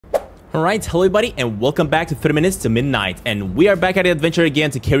Alright, hello everybody and welcome back to 30 Minutes to Midnight, and we are back at the adventure again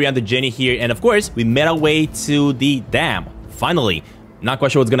to carry on the journey here, and of course we made our way to the dam, finally. Not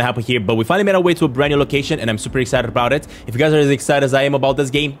quite sure what's gonna happen here, but we finally made our way to a brand new location and I'm super excited about it. If you guys are as excited as I am about this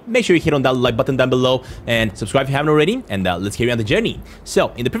game, make sure you hit on that like button down below and subscribe if you haven't already, and let's carry on the journey. So,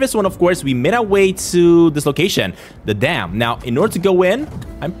 in the previous one, of course, we made our way to this location, the dam. Now, in order to go in,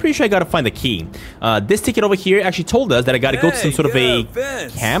 I'm pretty sure I gotta find the key. This ticket over here actually told us that I gotta go to some sort of a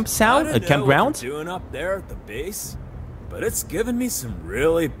campground. Doing up there at the base, but it's giving me some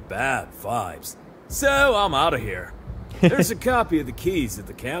really bad vibes. So I'm out of here. There's a copy of the keys at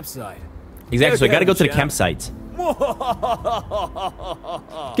the campsite. Exactly, so I gotta go to the campsite.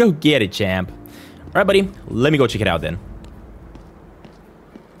 Go get it, champ. Alright, buddy, let me go check it out then.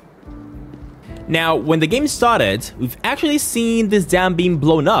 Now, when the game started, we've actually seen this dam being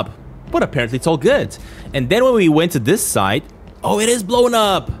blown up, but apparently it's all good. And then when we went to this side, oh, it is blown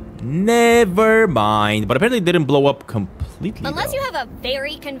up. Never mind, but apparently it didn't blow up completely. Unless you have a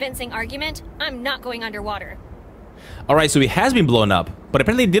very convincing argument, I'm not going underwater. Alright, so it has been blown up, but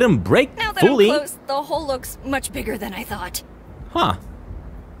apparently it didn't break now that fully. I'm close, the hole looks much bigger than I thought. Huh.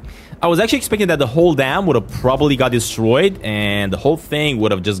 I was actually expecting that the whole dam would have probably got destroyed and the whole thing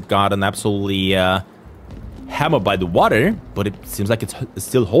would have just gotten absolutely hammered by the water, but it seems like it's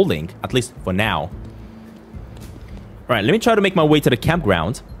still holding, at least for now. Alright, let me try to make my way to the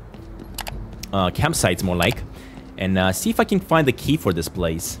campground. Campsite, more like. And see if I can find the key for this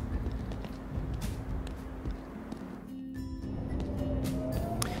place.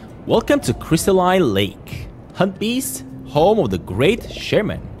 Welcome to Crystalline Lake. Hunt Beast, home of the great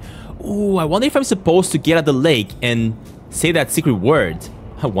Sherman. Ooh, I wonder if I'm supposed to get at the lake and say that secret word.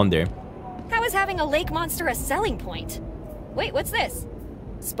 I wonder. How is having a lake monster a selling point? Wait, what's this?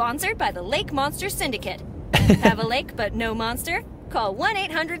 Sponsored by the Lake Monster Syndicate. Have a lake but no monster? Call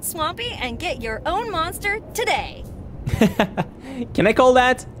 1-800-SWAMPY and get your own monster today. Can I call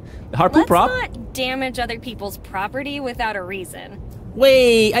that? The harpoon prop? Let's not damage other people's property without a reason.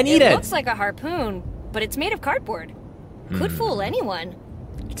 Wait, I need it. It looks like a harpoon, but it's made of cardboard. Could fool anyone.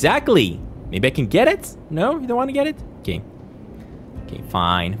 Exactly. Maybe I can get it? No? You don't want to get it? Okay. Okay,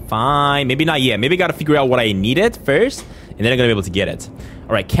 fine. Fine. Maybe not yet. Maybe I gotta figure out what I needed first, and then I'm gonna be able to get it.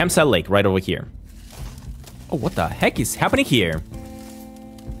 Alright, Campsite Lake, right over here. Oh, what the heck is happening here?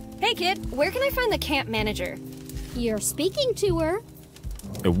 Hey kid, where can I find the camp manager? You're speaking to her.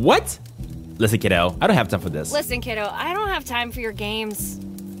 What? Listen, kiddo, I don't have time for this. Listen, kiddo, I don't have time for your games.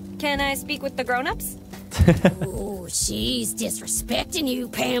 Can I speak with the grown-ups? Oh, she's disrespecting you,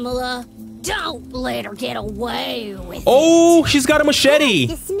 Pamela. Don't let her get away with it. She's got a machete.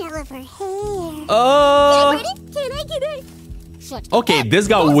 The smell of her hair. Can I get it? Shut okay, up. this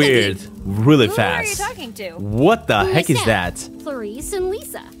got weird really fast. Who are you talking to? What the heck is that? Clarice and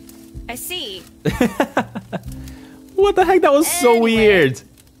Lisa. I see. What the heck? That was so weird.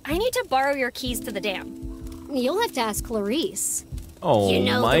 I need to borrow your keys to the dam. You'll have to ask Clarice. Oh you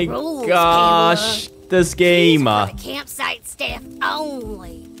know my the rules, gosh, Pamela. this game. For the campsite staff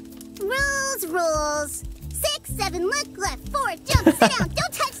only. Rules. 6, 7, look left, 4, jump, sit down,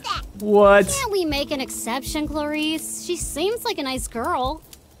 don't touch that. What? Can't we make an exception, Clarice? She seems like a nice girl.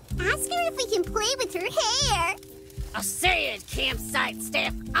 Ask her if we can play with her hair. I said campsite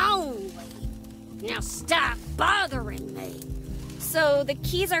staff only. Now stop bothering me. So the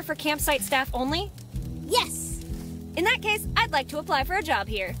keys are for campsite staff only? Yes. In that case, I'd like to apply for a job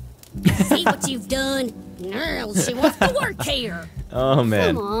here. See what you've done? Now she wants to work here. Oh,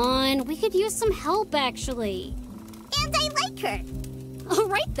 man. Come on, we could use some help, actually. And I like her. All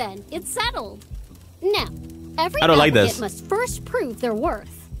right, then. It's settled. Now, every I don't like applicant this. must first prove their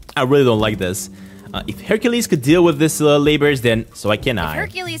worth. I really don't like this. If Hercules could deal with this labors, then so can I. If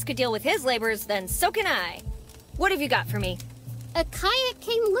Hercules could deal with his labors, then so can I. What have you got for me? A kayak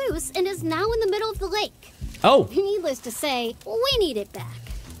came loose and is now in the middle of the lake. Oh. Needless to say, we need it back.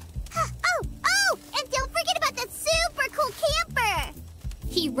 And don't forget about that super cool camper.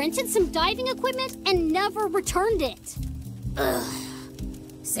 He rented some diving equipment and never returned it. Ugh.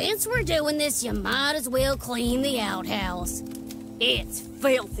 Since we're doing this, you might as well clean the outhouse. It's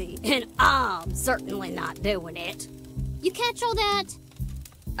filthy, and I'm certainly not doing it. You catch all that?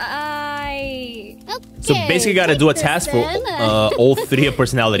 Okay, So basically gotta do a task for all three of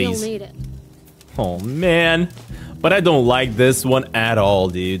personalities. You'll need it. Oh, man. But I don't like this one at all,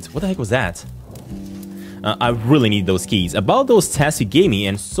 dude. What the heck was that? I really need those keys. About those tasks you gave me,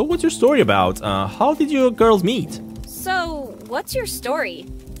 and so what's your story about? How did you girls meet? So, what's your story?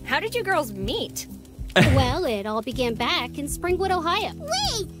 How did you girls meet? Well, it all began back in Springwood, Ohio.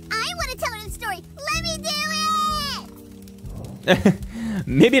 Wait, I want to tell her the story. Let me do it.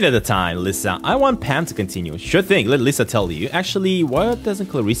 Maybe another time, Lisa. I want Pam to continue. Sure thing, let Lisa tell you. Actually, what doesn't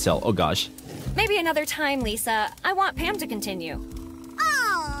Clarice sell? Oh gosh. Maybe another time, Lisa. I want Pam to continue.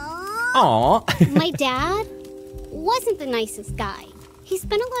 Aww. Aww. My dad wasn't the nicest guy. He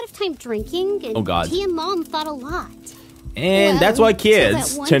spent a lot of time drinking, and Oh, God. he and Mom fought a lot. And Well, that's why till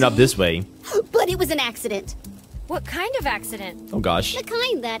kids that one turn up day. this way. But it was an accident. What kind of accident? Oh gosh. The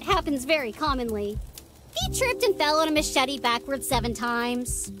kind that happens very commonly. He tripped and fell on a machete backwards 7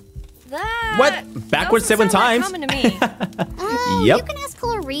 times. That What? Backwards doesn't 7 sound times? that common to me. Oh, Yep. you can ask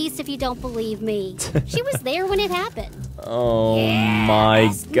Clarice if you don't believe me. She was there when it happened. Oh my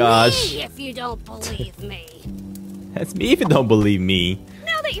Ask gosh. me if you don't believe me. That's me if you don't believe me.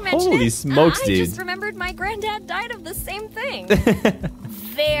 Now that you mention Holy it, smokes, I dude. just remembered my granddad died of the same thing.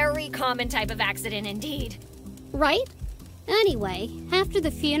 Very common type of accident indeed. Right? Anyway, after the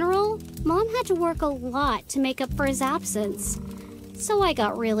funeral, Mom had to work a lot to make up for his absence. So I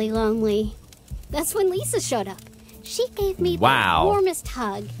got really lonely. That's when Lisa showed up. She gave me Wow. the warmest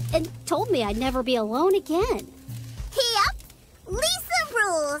hug and told me I'd never be alone again. Yep. Lisa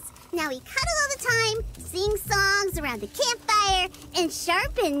rules. Now we cuddle all the time, sing songs around the campfire, and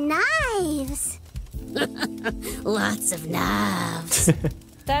sharpen knives. Lots of knives.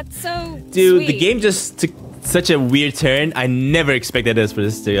 That's so Dude, sweet. the game just took such a weird turn. I never expected this for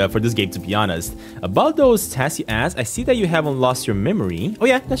this game, to be honest. About those tasks you asked, I see that you haven't lost your memory. Oh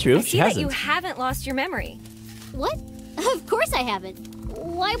yeah, that's true. I She see that hasn't. you haven't lost your memory. What? Of course I haven't.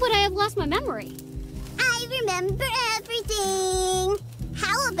 Why would I have lost my memory? I remember everything.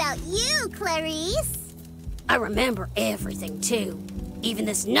 How about you, Clarice? I remember everything too. Even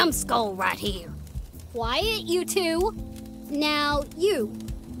this numbskull right here. Quiet, you two. Now, you.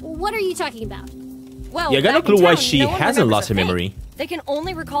 What are you talking about? Well, Yeah, I got no back in clue why town, she no one hasn't remembers lost a her thing. memory. They can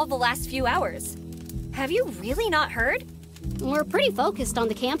only recall the last few hours. Have you really not heard? We're pretty focused on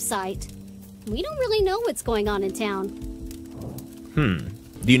the campsite. We don't really know what's going on in town.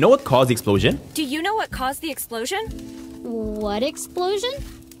 Do you know what caused the explosion? Do you know what caused the explosion? What explosion?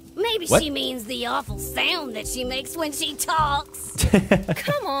 Maybe What? she means the awful sound that she makes when she talks.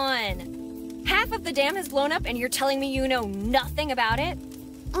 Come on. Half of the dam has blown up and you're telling me you know nothing about it?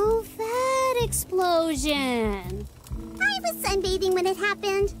 Oh, that explosion. I was sunbathing when it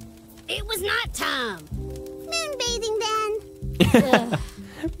happened. It was not time. Moonbathing then.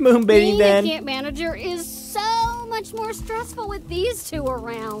 Moonbathing Being a then. camp manager is so much more stressful with these two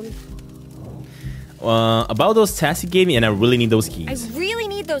around. About those tasks you gave me, and I really need those I keys. really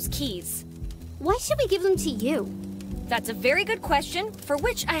need those keys. Why should we give them to you? That's a very good question, for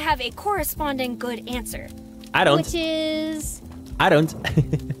which I have a corresponding good answer. I don't. Which is... I don't.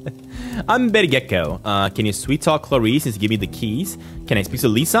 I'm Betty Gecko. Can you sweet talk Clarice and give me the keys? Can I speak to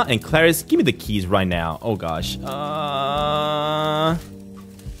Lisa and Clarice? Give me the keys right now. Oh gosh.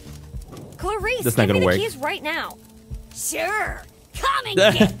 Clarice, That's not give me gonna work. the keys right now. Sure. Come and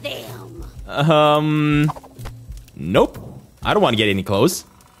get them. Nope. I don't want to get any clothes.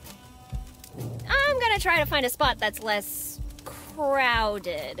 I'm gonna try to find a spot that's less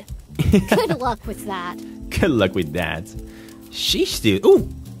crowded. Good luck with that. Good luck with that. Sheesh, dude. Ooh,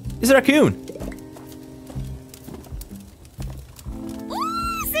 it's a raccoon.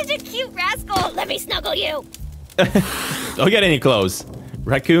 Ooh, such a cute rascal. Let me snuggle you. Don't get any clothes.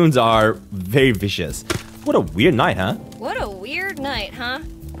 Raccoons are very vicious. What a weird night, huh? What a weird night, huh?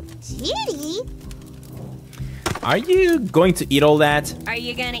 Judy? Are you going to eat all that? Are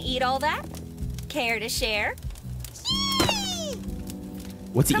you gonna eat all that? Care to share?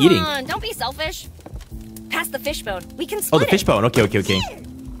 What's he Come eating? on, don't be selfish. Pass the fishbone. We can Oh, split the fishbone. Okay, okay, okay. it.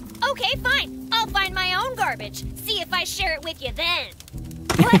 Okay, fine. I'll find my own garbage. See if I share it with you then.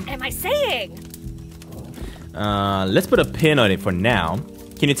 What am I saying? Let's put a pin on it for now.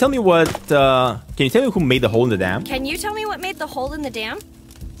 Can you tell me what? Can you tell me who made the hole in the dam? Can you tell me what made the hole in the dam?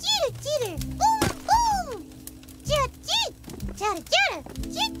 Jitter, jitter. Boom, boom. Jit, jit. Jitter, jitter.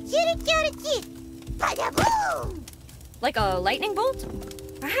 Jit, jitter, jitter, jit. Bada boom. Like a lightning bolt?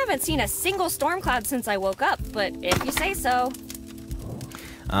 I haven't seen a single storm cloud since I woke up, but if you say so.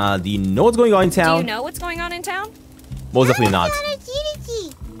 Do you know what's going on in Do town? you know what's going on in town? Most definitely not. Jitter, jitter,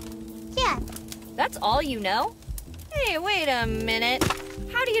 jit. Yeah. That's all you know? Hey, wait a minute.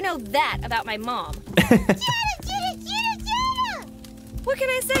 How do you know that about my mom? Jitter, jitter, jitter, jitter. What can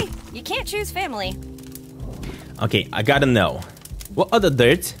I say? You can't choose family. Okay, I gotta know. What other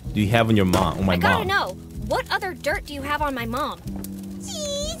dirt do you have on your mom? On my I gotta mom? know. What other dirt do you have on my mom?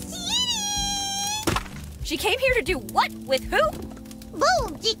 She came here to do what? With who?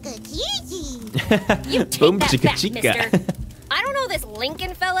 Boom, jicka, jitty. You take Boom, that chicka, back, chicka. mister. I don't know this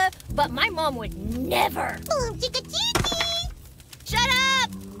Lincoln fella, but my mom would never. Boom, jicka, jitty. Shut up!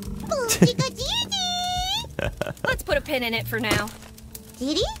 Let's put a pin in it for now.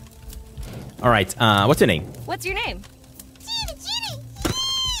 Didi? Alright, what's your name? What's your name?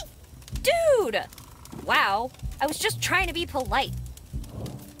 Dude! Wow, I was just trying to be polite.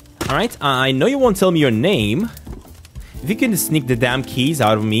 Alright, I know you won't tell me your name. If you can sneak the damn keys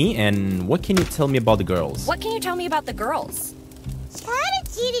out of me, and what can you tell me about the girls? What can you tell me about the girls?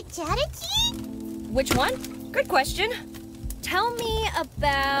 Which one? Good question. Tell me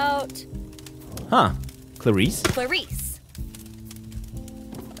about... Huh, Clarice? Clarice.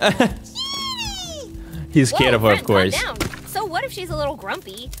 He's scared of her, of friend, course. calm down. So what if she's a little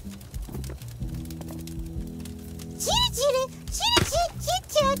grumpy?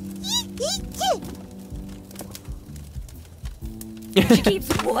 She keeps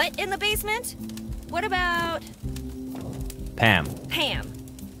what in the basement? What about... Pam. Pam.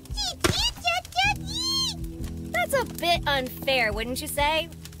 That's a bit unfair, wouldn't you say?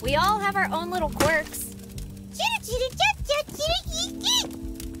 We all have our own little quirks.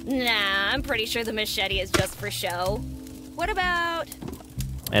 Nah, I'm pretty sure the machete is just for show. What about...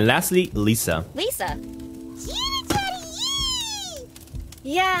 And lastly, Lisa. Lisa?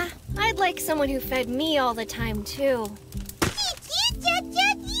 Yeah, I'd like someone who fed me all the time, too.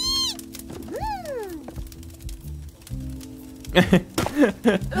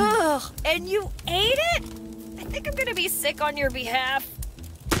 Ugh, and you ate it? I think I'm gonna be sick on your behalf.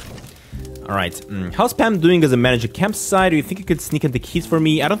 Alright, how's Pam doing as a manager campsite? Do you think you could sneak in the keys for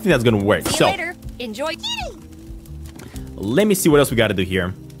me? I don't think that's gonna work. See you later. Enjoy. Let me see what else we gotta do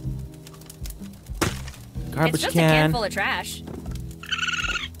here. Garbage It's just can. a can full of trash.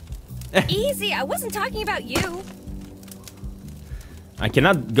 Easy, I wasn't talking about you. I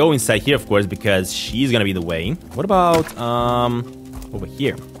cannot go inside here, of course, because she's gonna be the way. What about, over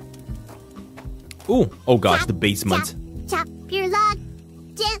here? Ooh, oh gosh, the basement. Chop your log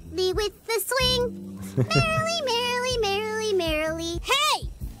gently with the swing. Merrily, merrily, merrily, merrily. Hey!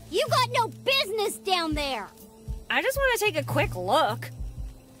 You got no business down there! I just want to take a quick look.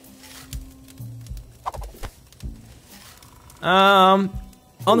 On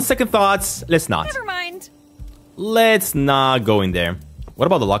the second thoughts, let's not. Never mind. Let's not go in there. What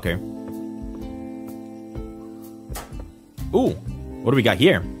about the locker? Ooh, what do we got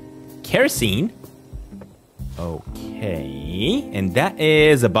here? Kerosene. Okay, and that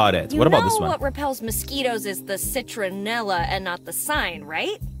is about it. What about this one? You know what repels mosquitoes is the citronella and not the sign,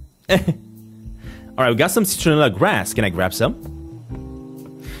 right? Alright, we got some citronella grass. Can I grab some?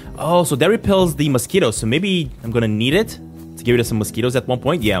 Oh, so that repels the mosquitoes. So maybe I'm gonna need it to get rid of some mosquitoes at one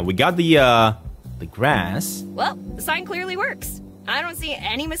point. Yeah, we got the grass. Well, the sign clearly works. I don't see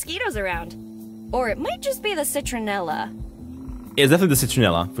any mosquitoes around. Or it might just be the citronella. It's definitely the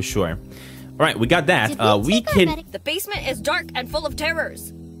citronella, for sure. Alright, we got that. We can... The basement is dark and full of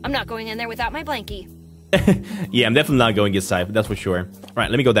terrors. I'm not going in there without my blankie. Yeah, I'm definitely not going inside, that's for sure. Alright,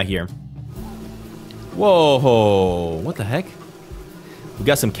 let me go down here. Whoa, what the heck? We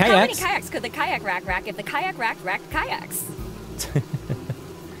got some kayaks. How many kayaks could the kayak rack if the kayak racked kayaks?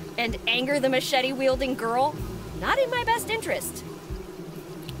 And anger the machete-wielding girl? Not in my best interest.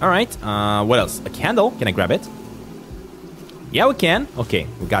 Alright, what else? A candle? Can I grab it? Yeah, we can. Okay,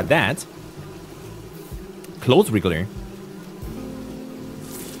 we got that. Clothes wriggler.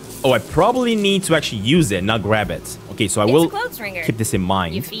 Oh, I probably need to actually use it, not grab it. Okay, so I will clothes wringer. keep this in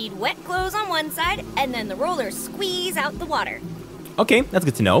mind. You feed wet clothes on one side, and then the rollers squeeze out the water. Okay, that's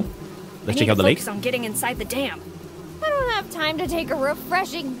good to know. Let's check out the lake. Focus on getting inside the dam. I don't have time to take a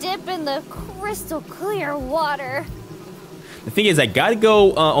refreshing dip in the crystal clear water. The thing is, I gotta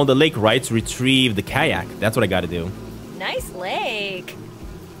go on the lake, right, to retrieve the kayak. That's what I gotta do. Nice lake.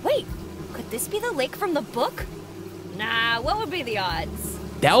 Wait, could this be the lake from the book? Nah, what would be the odds?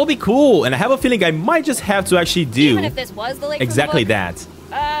 That would be cool, and I have a feeling I might just have to actually do Even if this was the lake exactly from the book,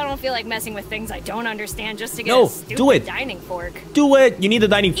 that. I don't feel like messing with things I don't understand just to get a stupid do it. dining fork. Do it! You need the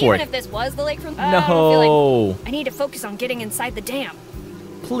dining fork. Even if this was the lake from No. I don't feel like I need to focus on getting inside the dam.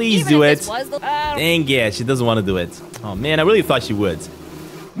 Please Even do if it. This was the, Dang it, she doesn't want to do it. Oh man, I really thought she would.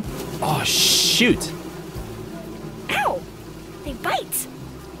 Oh shoot. Ow! They bite.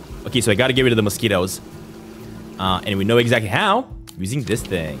 Okay, so I gotta get rid of the mosquitoes. And we know exactly how. Using this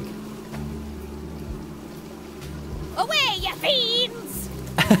thing. Away, you fiends!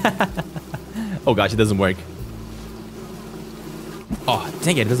 Oh gosh, it doesn't work. Oh,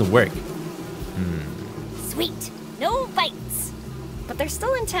 dang it doesn't work. Sweet. No bites. But they're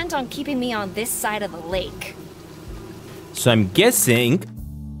still intent on keeping me on this side of the lake. So I'm guessing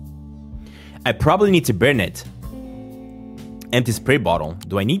I probably need to burn it. Empty spray bottle.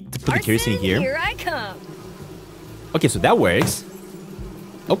 Do I need to put the kerosene here? Here I come. Okay, so that works.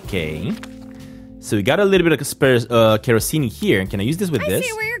 Okay. So we got a little bit of spare kerosene here. Can I use this with this? I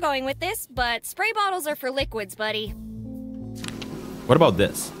see where you're going with this, but spray bottles are for liquids, buddy. What about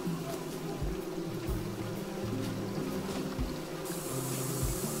this?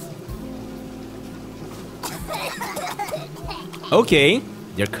 Okay,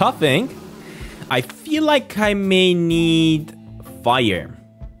 they're coughing. I feel like I may need fire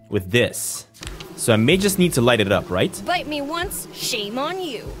with this. So I may just need to light it up, right? Bite me once, shame on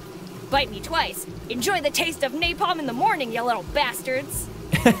you. Bite me twice. Enjoy the taste of napalm in the morning, you little bastards.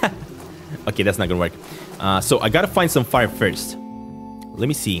 Okay, that's not gonna work. So I gotta find some fire first. Let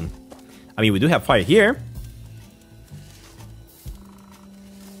me see. I mean, we do have fire here.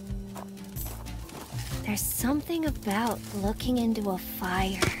 There's something about looking into a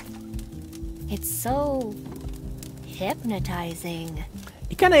fire. It's so hypnotizing.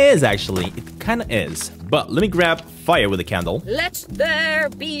 It kinda is, actually. It kinda is. But let me grab fire with a candle. Let there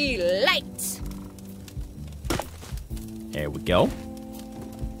be light. There we go.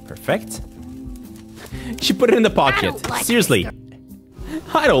 Perfect. She put it in the pocket. Seriously.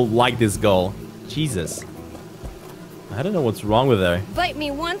 I don't like this girl. Jesus. I don't know what's wrong with her. Bite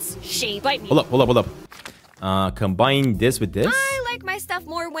me once, shame. Bite me. Hold up. Combine this with this. I like my stuff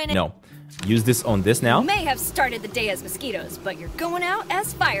more when it... No. Use this on this now. You may have started the day as mosquitoes, but you're going out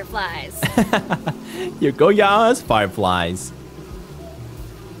as fireflies. You're going out as fireflies.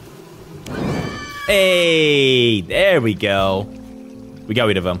 Hey, there we go. We got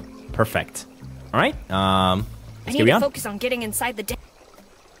rid of them. Perfect. All right. I Let's need carry to on. focus on getting inside the...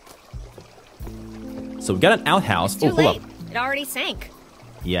 So we got an outhouse. Too Oh, hold late. up. It already sank.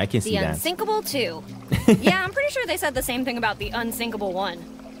 Yeah, I can see The that. unsinkable 2. Yeah, I'm pretty sure they said the same thing about the unsinkable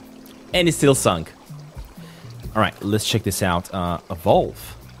 1. And it still sunk. All right, let's check this out.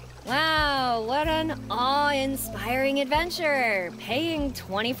 Evolve. Wow, what an awe-inspiring adventure. Paying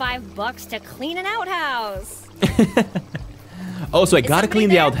 $25 to clean an outhouse. Oh, so I gotta somebody clean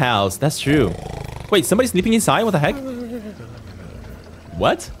the there? outhouse. That's true. Wait, somebody's sleeping inside? What the heck?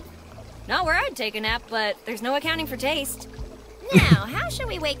 What? Not where I'd take a nap, but there's no accounting for taste. Now, how should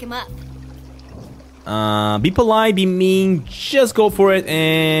we wake him up? Be polite, be mean, just go for it,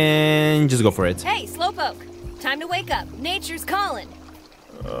 and just go for it. Hey, Slowpoke. Time to wake up. Nature's calling.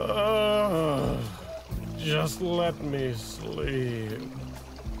 Just let me sleep.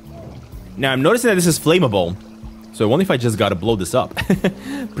 Now, I'm noticing that this is flammable. So I wonder if I just gotta blow this up.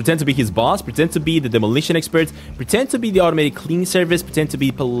 Pretend to be his boss, pretend to be the demolition expert, pretend to be the automated cleaning service, pretend to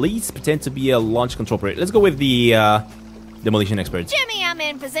be police, pretend to be a launch control operator. Let's go with the demolition expert. Jimmy, I'm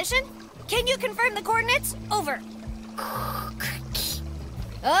in position. Can you confirm the coordinates? Over.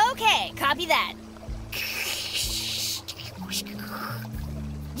 Okay, copy that.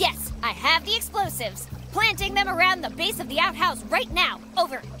 Yes, I have the explosives. Planting them around the base of the outhouse right now.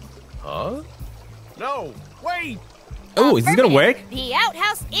 Over. Huh? No, wait! Oh, is this gonna work? The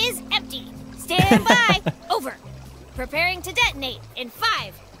outhouse is empty. Stand by. Over. Preparing to detonate in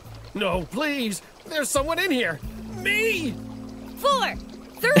 5, No, please! There's someone in here! Me! 4,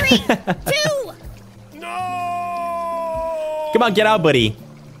 3, 2. No! Come on, get out, buddy.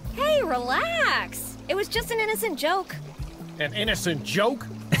 Hey, relax. It was just an innocent joke. An innocent joke?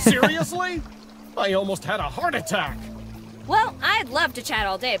 Seriously? I almost had a heart attack! Well, I'd love to chat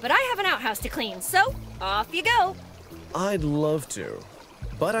all day, but I have an outhouse to clean, so off you go. I'd love to,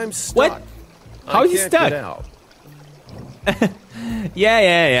 but I'm stuck. What? How is he can't stuck? Get out.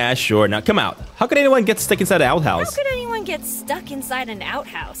 Yeah, sure. Now, come out. How could anyone get stuck inside the How outhouse? could anyone get stuck inside an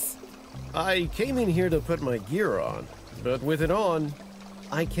outhouse? I came in here to put my gear on, but with it on,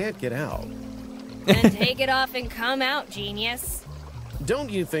 I can't get out. Then take it off and come out, genius.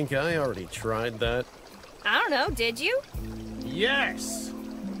 Don't you think I already tried that? I don't know, did you? Yes!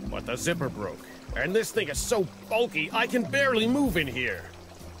 But the zipper broke, and this thing is so bulky I can barely move in here.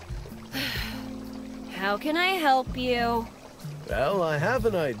 How can I help you? Well, I have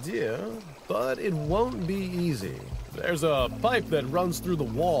an idea, but it won't be easy. There's a pipe that runs through the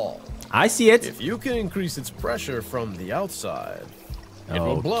wall. I see it. If you can increase its pressure from the outside, it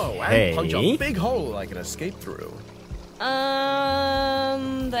will blow and punch Okay. a big hole I can escape through. The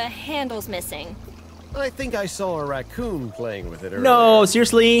handle's missing. I think I saw a raccoon playing with it earlier. No,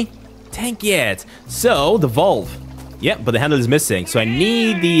 seriously? Dang it. So, the valve. Yeah, but the handle is missing. So I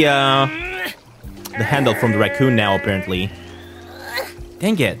need the handle from the raccoon now, apparently.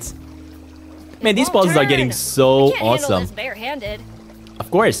 Dang it. Man, these puzzles are getting so I can't handle awesome. this barehanded.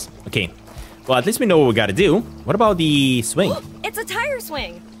 Of course. Okay. Well, at least we know what we gotta do. What about the swing? It's a tire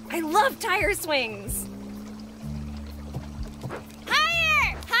swing. I love tire swings.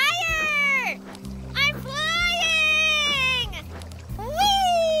 Higher! Higher! I'm flying!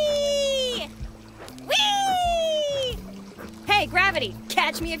 Whee! gravity.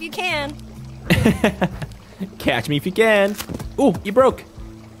 Catch me if you can. Catch me if you can. Ooh, you broke.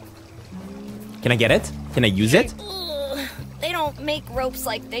 Can I get it? Can I use it? Ugh, they don't make ropes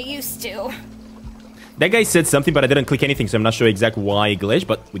like they used to. That guy said something, but I didn't click anything, so I'm not sure exactly why it glitched,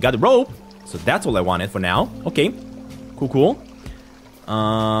 but we got the rope. So that's all I wanted for now. Okay. Cool, cool.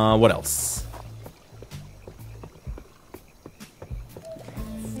 What else?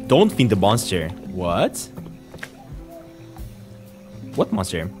 Don't feed the monster. What? What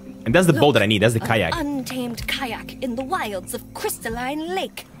monster? And that's the boat that I need. That's the kayak. Untamed kayak in the wilds of Crystalline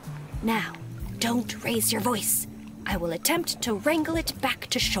Lake. Now, don't raise your voice. I will attempt to wrangle it back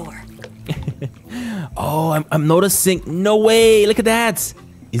to shore. Oh, I'm noticing. No way. Look at that.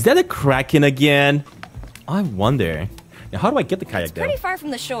 Is that a kraken again? I wonder. Now, how do I get the kayak there? Pretty far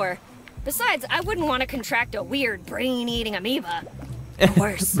from the shore. Besides, I wouldn't want to contract a weird brain-eating amoeba.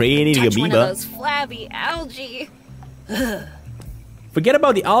 Worse, brain-eating touch amoeba? one of those flabby algae. Forget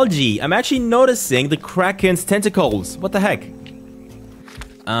about the algae. I'm actually noticing the kraken's tentacles. What the heck?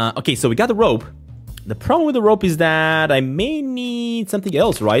 Okay, so we got the rope. The problem with the rope is that I may need something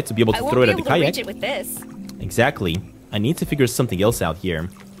else, right? To be able to throw it at the kayak. I won't be able to reach it with this. Exactly. I need to figure something else out here.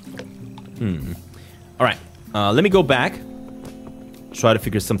 Alright, let me go back. Try to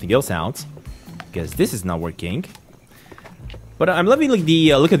figure something else out. Because this is not working. But I'm loving like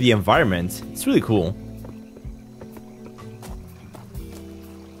the look at the environment. It's really cool.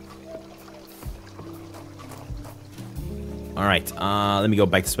 Alright, let me go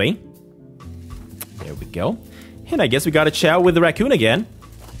back this way. There we go. And I guess we got a chat with the raccoon again.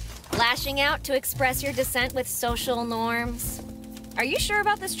 Lashing out to express your dissent with social norms. Are you sure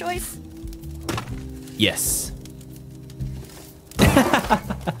about this choice? Yes.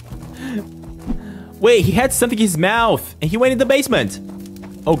 Wait, he had something in his mouth and he went in the basement.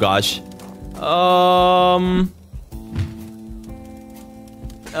 Oh gosh.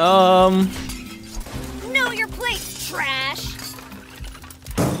 Know your place, trash.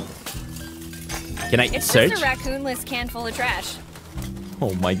 Can I It's search? just a raccoonless can full of trash.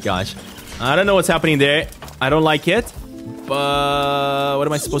 Oh my gosh. I don't know what's happening there. I don't like it. But what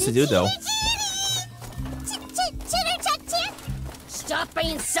am I supposed to do though? Stop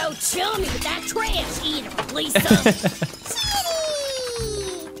being so chummy with that trash eater, Lisa.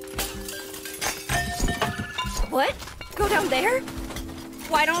 What? Go down there?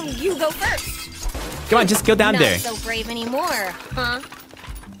 Why don't you go first? Come on, just go down Not there. so brave anymore, huh?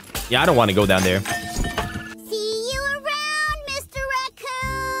 Yeah, I don't want to go down there. See you around, Mr.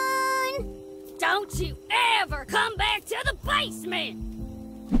 Raccoon! Don't you ever come back to the basement!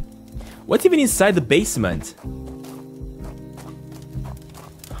 What's even inside the basement?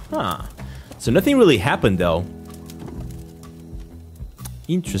 Huh. So nothing really happened though.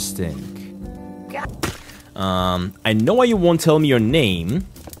 Interesting. I know why you won't tell me your name.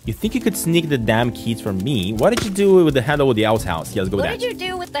 You think you could sneak the damn keys from me? What did you do with the handle with the outhouse? Yeah, let's go with What that. did you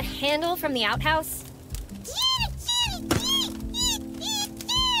do with the handle from the outhouse?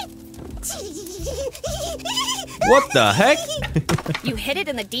 What the heck? You hid it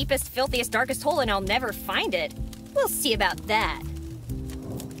in the deepest, filthiest, darkest hole and I'll never find it. We'll see about that.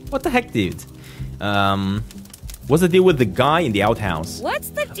 What the heck, dude? What's the deal with the guy in the outhouse? What's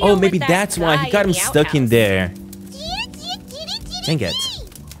the deal Oh, maybe with that that's why guy he got in him the stuck in outhouse? there. Dang it.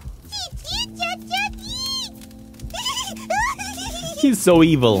 He's so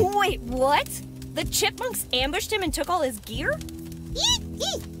evil. Wait, what? The chipmunks ambushed him and took all his gear?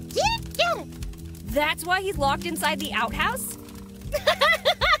 That's why he's locked inside the outhouse?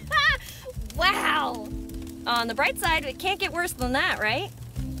 Wow! On the bright side, it can't get worse than that, right?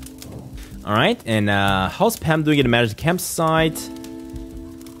 Alright, and how's Pam doing to manage the campsite?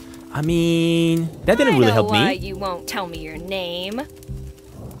 I mean, that didn't really help why me. You won't tell me your name.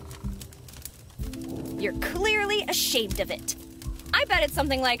 You're clearly ashamed of it. I bet it's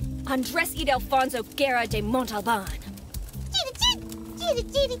something like Andres Ildefonso Guerra de Montalban.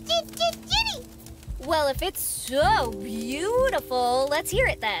 Well, if it's so beautiful, let's hear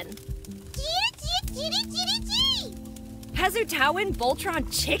it then. Hazutawin Voltron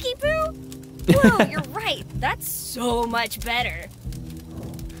Chickipoo? Whoa, you're right. That's so much better.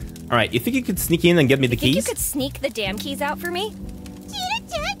 Alright, you think you could sneak in and get me the Think you keys? could sneak the damn keys out for me?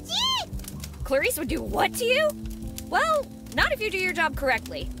 Clarice would do what to you? Well, not if you do your job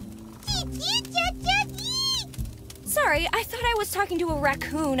correctly. Sorry, I thought I was talking to a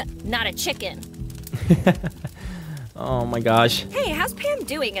raccoon, not a chicken. Oh my gosh. Hey, how's Pam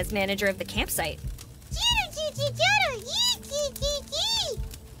doing as manager of the campsite?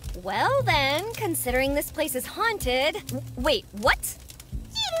 Well then, considering this place is haunted... Wait, what?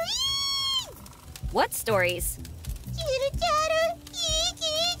 What stories?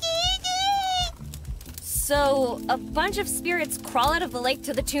 So, a bunch of spirits crawl out of the lake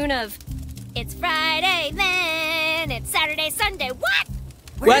to the tune of, "It's Friday then, it's Saturday, Sunday." What?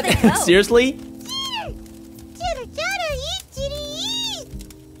 Where do they go? Seriously?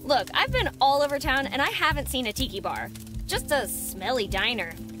 Look, I've been all over town and I haven't seen a tiki bar. Just a smelly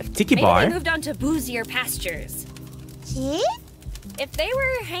diner. A tiki Maybe bar? they moved on to boozier pastures. If they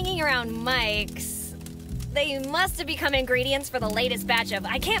were hanging around Mike's, they must have become ingredients for the latest batch of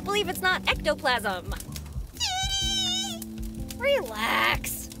I can't believe it's not ectoplasm.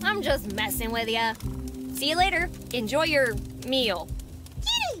 Relax. I'm just messing with ya. See you later. Enjoy your meal.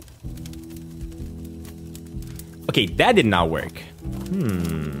 Okay, that did not work.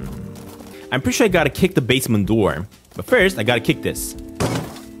 I'm pretty sure I gotta kick the basement door. But first, I gotta kick this.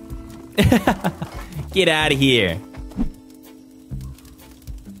 Get out of here.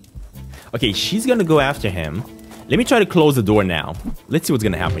 Okay, she's gonna go after him. Let me try to close the door now. Let's see what's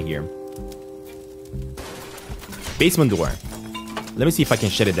gonna happen here. Basement door. Let me see if I can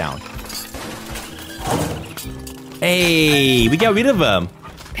shut it down. Hey, we got rid of him.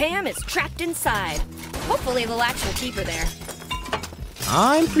 Pam is trapped inside. Hopefully the latch will keep her there.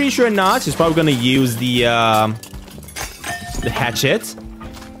 I'm pretty sure not. She's probably gonna use the hatchet.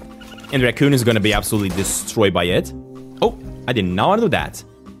 And the raccoon is gonna be absolutely destroyed by it. Oh, I did not want to do that.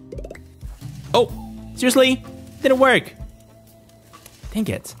 Oh, seriously? Didn't work. Dang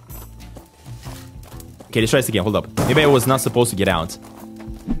it. Okay, let's try this again. Hold up. Maybe I was not supposed to get out.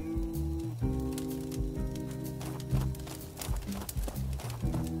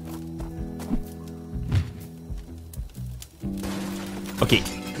 Okay,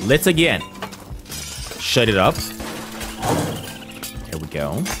 let's again. Shut it up. There we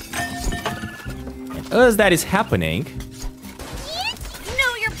go. And as that is happening...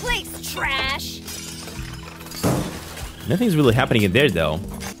 Know your place, trash! Nothing's really happening in there, though.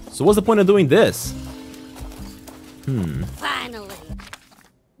 So what's the point of doing this? Finally.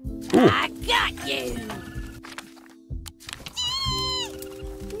 Ooh. I got you.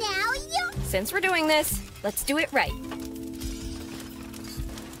 Now you. Since we're doing this, let's do it right.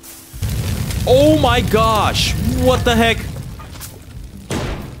 Oh my gosh! What the heck?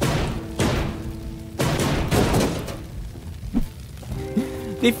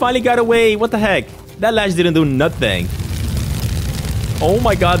 They finally got away. What the heck? That latch didn't do nothing. Oh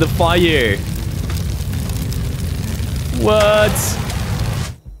my god, the fire. What?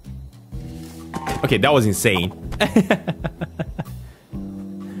 Okay, that was insane.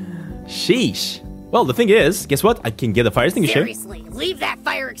 Sheesh. Well, the thing is, guess what? I can get a fire extinguisher. Seriously, leave that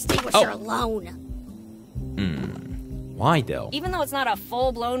fire extinguisher alone. Why though? Even though it's not a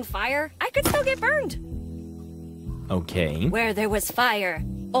full-blown fire, I could still get burned. Okay. Where there was fire,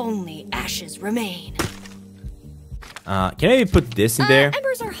 only ashes remain. Can I maybe put this in there?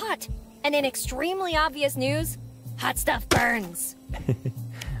 Embers are hot. And in extremely obvious news, hot stuff burns.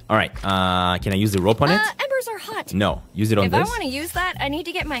 Alright, can I use the rope on it? Embers are hot. No, use it on If this. I want to use that, I need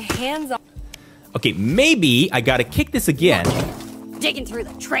to get my hands on... Okay, maybe I gotta kick this again. Digging through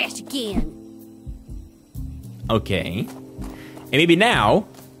the trash again. Okay. And maybe now,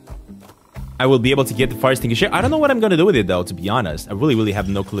 I will be able to get the fire extinguisher. I don't know what I'm gonna do with it though, to be honest. I really have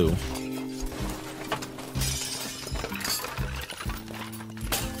no clue.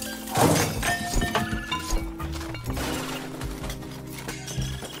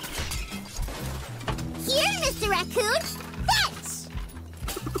 Here, Mr. Raccoon. Fetch.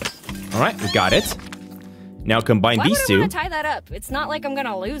 Alright, we got it. Now combine Why these would I two. want to tie that up? It's not like I'm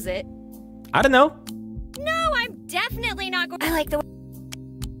gonna lose it. I don't know. No, I'm definitely not going... I like the...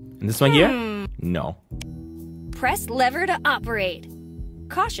 And this one here? No. Press lever to operate.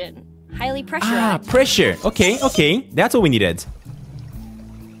 Caution. Highly Ah, pressurized. pressure. Okay. That's what we needed.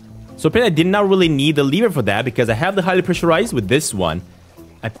 So apparently I did not really need the lever for that because I have the highly pressurized with this one.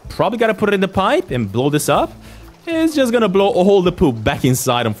 I probably gotta put it in the pipe and blow this up. It's just gonna blow all the poop back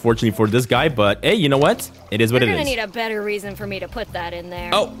inside, unfortunately, for this guy. But hey, you know what? It is what You're it gonna is. need a better reason for me to put that in there.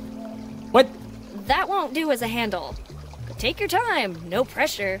 Oh. What? That won't do as a handle. Take your time. No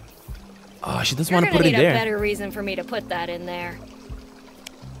pressure. Oh, she doesn't You're want to gonna put it need a there. better reason for me to put that in there.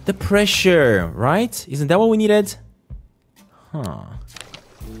 The pressure, right? Isn't that what we needed? Huh.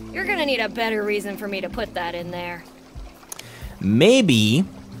 You're gonna need a better reason for me to put that in there. Maybe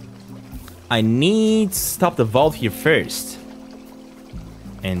I need to stop the valve here first.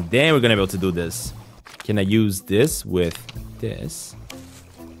 And then we're gonna be able to do this. Can I use this with this?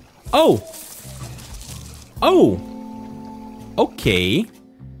 Oh! Oh! Okay.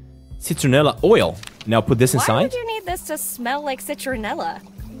 Citronella oil. Now put this Why inside. would you need this to smell like citronella?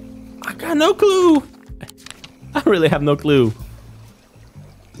 I got no clue. I really have no clue.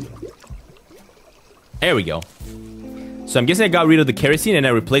 There we go. So I'm guessing I got rid of the kerosene and I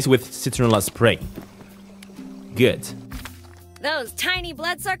replaced it with citronella spray. Good. Those tiny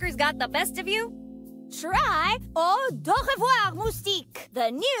bloodsuckers got the best of you? Try Eau de Revoir Moustique,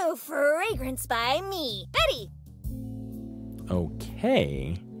 the new fragrance by me, Betty.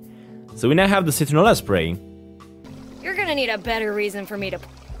 Okay. So we now have the citronella spray. You're gonna need a better reason for me to...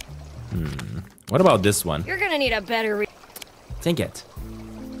 What about this one? You're gonna need a better Dang it.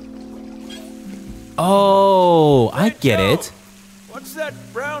 Oh, I get Joe, it. What's that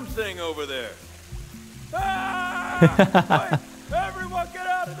brown thing over there? Ah! Wait, everyone get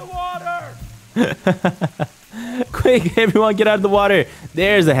out of the water! Quick, everyone get out of the water.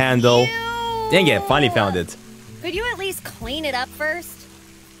 There's the handle. Ew. Dang it, finally found it. Could you at least clean it up first?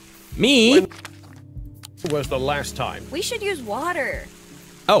 Me? When was the last time? We should use water.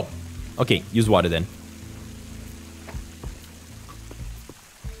 Oh, okay, use water then.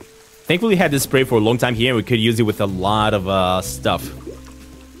 Thankfully we had this spray for a long time here and we could use it with a lot of stuff.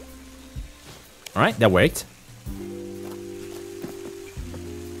 Alright, that worked.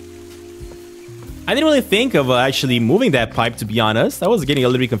 I didn't really think of actually moving that pipe, to be honest. I was getting a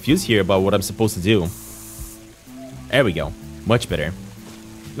little bit confused here about what I'm supposed to do. There we go. Much better.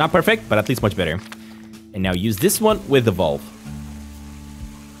 Not perfect, but at least much better. And now use this one with the valve.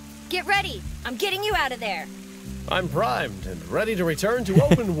 Get ready. I'm getting you out of there. I'm primed and ready to return to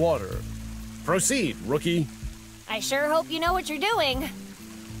open water. Proceed, rookie. I sure hope you know what you're doing.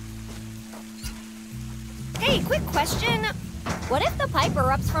 Hey, quick question. What if the pipe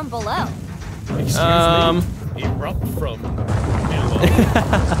erupts from below? Excuse me? Erupt from below.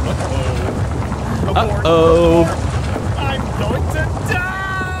 Uh-oh. I'm going to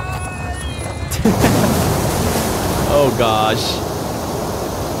die! Oh gosh.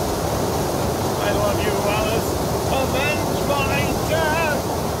 I love you, Alice. Avenge my death!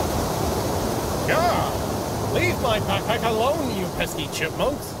 Yeah! Leave my backpack alone, you pesky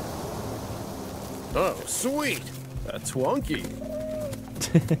chipmunks! Oh, sweet! A Twonky.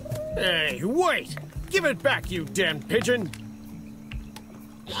 Hey, wait! Give it back, you damn pigeon!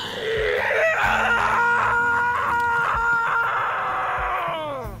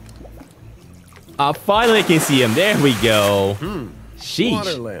 Finally I can see him. There we go. Sheesh.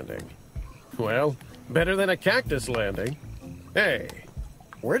 Water landing. Well, better than a cactus landing. Hey,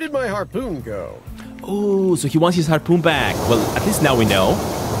 where did my harpoon go? Oh, so he wants his harpoon back. Well, at least now we know.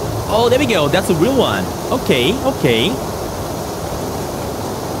 Oh, there we go. That's a real one. Okay, okay.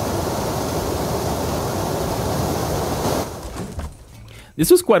 This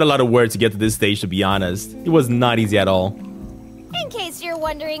was quite a lot of work to get to this stage, to be honest. It was not easy at all. In case you're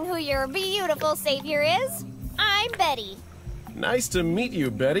wondering who your beautiful savior is, I'm Betty. Nice to meet you,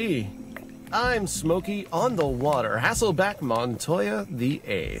 Betty. I'm Smokey on the water, Hasselback Montoya the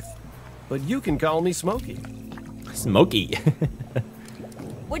 8th. But you can call me Smokey. Smokey.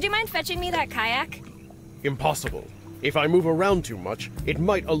 Would you mind fetching me that kayak? Impossible. If I move around too much, it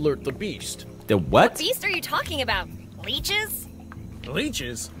might alert the beast. The what? What beast are you talking about? Leeches?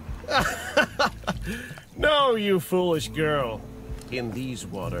 Leeches? No, you foolish girl. In these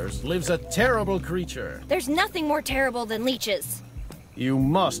waters lives a terrible creature. There's nothing more terrible than leeches. You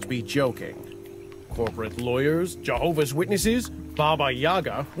must be joking. Corporate lawyers, Jehovah's Witnesses, Baba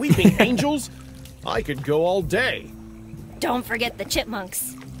Yaga, weeping angels. I could go all day. Don't forget the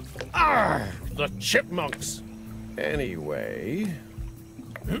chipmunks. Arr, the chipmunks. Anyway,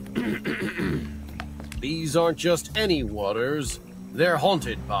 these aren't just any waters. They're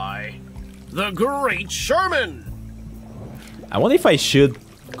haunted by the Great Sherman. I wonder if I should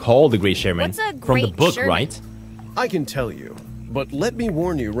call the Great Sherman What's a from the Great book, Sherman? right? I can tell you, but let me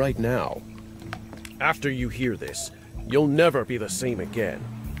warn you right now. After you hear this, you'll never be the same again.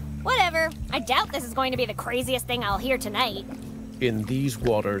 Whatever. I doubt this is going to be the craziest thing I'll hear tonight. In these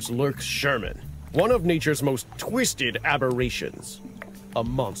waters lurks Sherman, one of nature's most twisted aberrations. A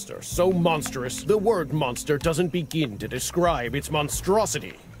monster so monstrous, the word monster doesn't begin to describe its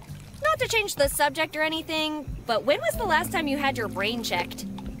monstrosity. Not to change the subject or anything, but when was the last time you had your brain checked?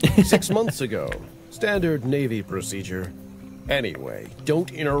 6 months ago. Standard Navy procedure. Anyway,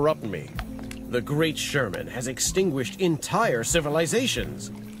 don't interrupt me. The Great Sherman has extinguished entire civilizations,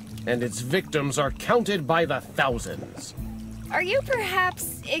 and its victims are counted by the thousands. Are you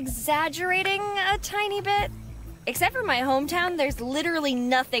perhaps exaggerating a tiny bit? Except for my hometown, there's literally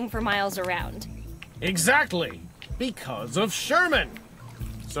nothing for miles around. Exactly! Because of Sherman!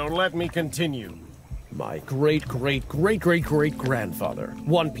 So let me continue. My great-great-great-great-great-grandfather,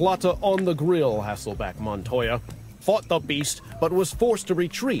 one Plata on the grill, Hasselback Montoya, fought the beast, but was forced to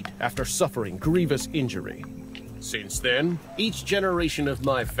retreat after suffering grievous injury. Since then, each generation of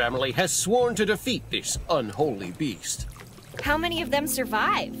my family has sworn to defeat this unholy beast. How many of them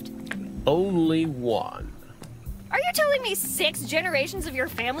survived? Only one. Are you telling me 6 generations of your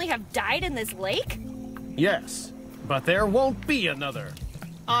family have died in this lake? Yes, but there won't be another.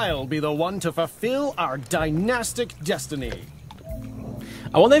 I'll be the one to fulfill our dynastic destiny.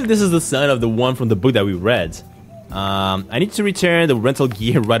 I wonder if this is the son of the one from the book that we read. I need to return the rental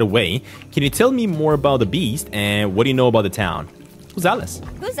gear right away. Can you tell me more about the beast and what do you know about the town? Who's Alice?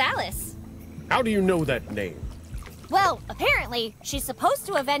 Who's Alice? How do you know that name? Well, apparently, she's supposed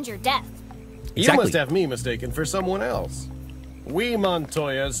to avenge your death. Exactly. You must have me mistaken for someone else. We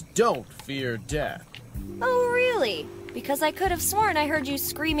Montoyas don't fear death. Oh, really? Because I could have sworn I heard you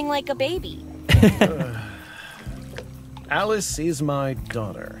screaming like a baby. Alice is my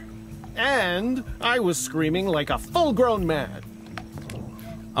daughter. And I was screaming like a full-grown man.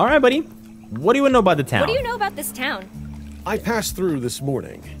 All right, buddy. What do you know about the town? What do you know about this town? I passed through this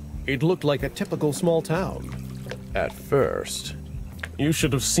morning. It looked like a typical small town. At first. You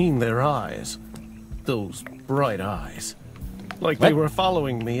should have seen their eyes. Those bright eyes. Like they were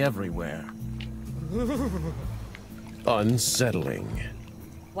following me everywhere. Unsettling.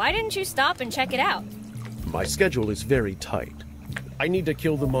 Why didn't you stop and check it out? My schedule is very tight. I need to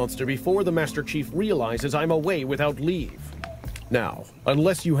kill the monster before the Master Chief realizes I'm away without leave. Now,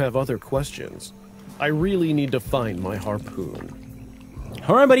 unless you have other questions, I really need to find my harpoon.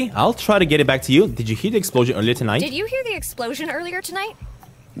 All right, buddy. I'll try to get it back to you. Did you hear the explosion earlier tonight? Did you hear the explosion earlier tonight?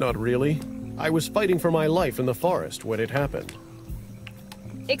 Not really. I was fighting for my life in the forest when it happened.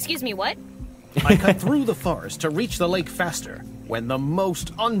 Excuse me, what? I cut through the forest to reach the lake faster when the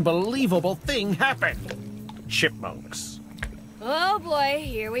most unbelievable thing happened. Chipmunks. Oh boy,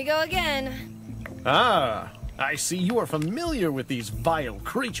 here we go again. Ah, I see you are familiar with these vile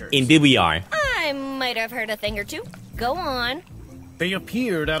creatures. Indeed we are. I might have heard a thing or two. Go on. They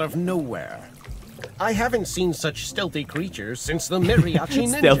appeared out of nowhere. I haven't seen such stealthy creatures since the mariachi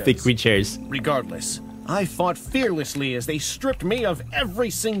ninjas. Stealthy creatures. Regardless, I fought fearlessly as they stripped me of every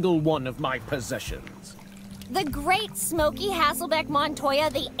single one of my possessions. The great Smokey Hasselbeck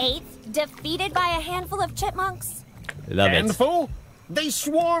Montoya the 8th, defeated by a handful of chipmunks? Love it. Handful? They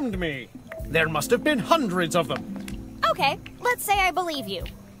swarmed me. There must have been hundreds of them. Okay, let's say I believe you.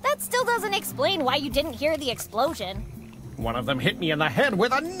 That still doesn't explain why you didn't hear the explosion. One of them hit me in the head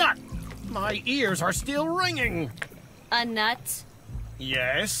with a nut. My ears are still ringing. A nut?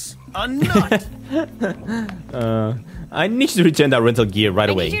 Yes, a nut. I need you to return that rental gear right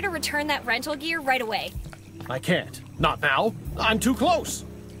away. I need you to return that rental gear right away. I can't. Not now. I'm too close.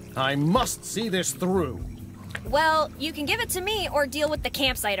 I must see this through. Well, you can give it to me or deal with the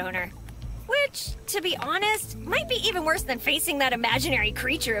campsite owner. Which, to be honest, might be even worse than facing that imaginary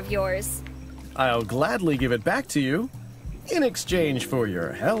creature of yours. I'll gladly give it back to you in exchange for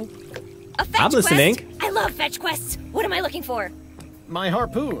your help. A fetch I'm listening. quest? I love fetch quests. What am I looking for? My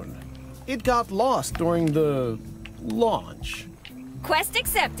harpoon. It got lost during the launch. Quest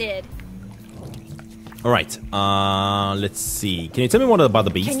accepted. All right. Let's see. Can you tell me more about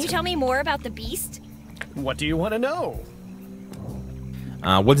the beast? Can you tell me more about the beast? What do you want to know?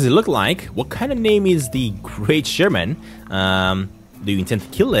 What does it look like? What kind of name is the Great Sherman? Do you intend to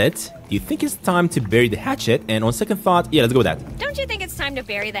kill it? Do you think it's time to bury the hatchet? And on second thought, yeah, let's go with that. Don't you think it's time to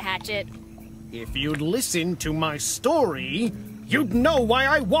bury the hatchet? If you'd listen to my story, you'd know why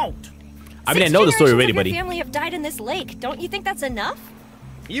I won't. I mean, I know the story already, Your buddy. family have died in this lake. Don't you think that's enough?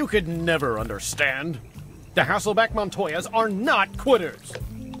 You could never understand. The Hasselbeck Montoyas are not quitters.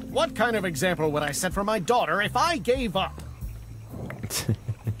 What kind of example would I set for my daughter if I gave up?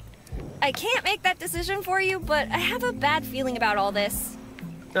 I can't make that decision for you, but I have a bad feeling about all this.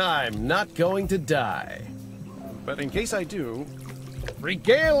 I'm not going to die. But in case I do,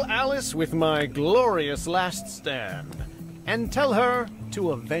 regale Alice with my glorious last stand and tell her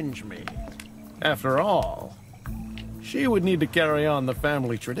to avenge me. After all, she would need to carry on the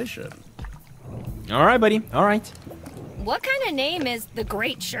family tradition. All right, buddy. All right. What kind of name is the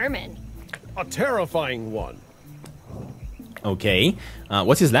Great Sherman? A terrifying one. Okay.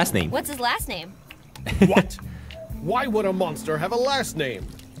 What's his last name? What's his last name? What? Why would a monster have a last name?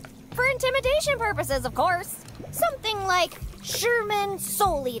 For intimidation purposes, of course. Something like Sherman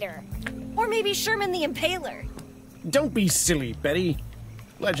Soul Eater. Or maybe Sherman the Impaler. Don't be silly, Betty.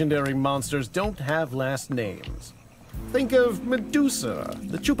 Legendary monsters don't have last names. Think of Medusa,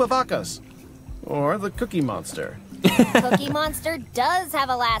 the Chupavacas, or the Cookie Monster. Cookie Monster does have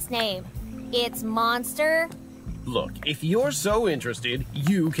a last name. It's Monster. Look, if you're so interested,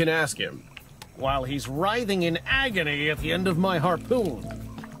 you can ask him. While he's writhing in agony at the end of my harpoon.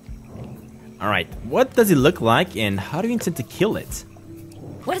 Alright, what does it look like and how do you intend to kill it?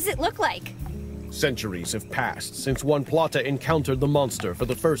 What does it look like? Centuries have passed since one Plata encountered the monster for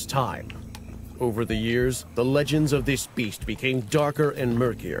the first time. Over the years, the legends of this beast became darker and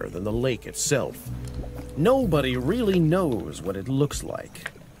murkier than the lake itself. Nobody really knows what it looks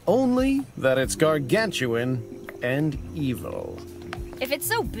like. Only that it's gargantuan and evil. If it's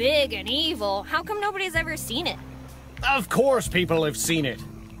so big and evil, how come nobody's ever seen it? Of course people have seen it.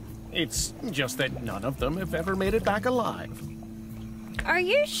 It's just that none of them have ever made it back alive. Are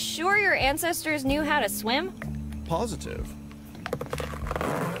you sure your ancestors knew how to swim? Positive.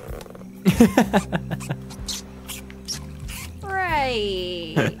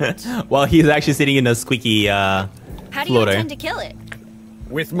 Right. Well, he's actually sitting in a squeaky How do you floater. intend to kill it?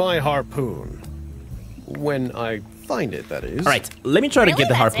 With my harpoon. When I find it, that is. Alright, let me try to Really? get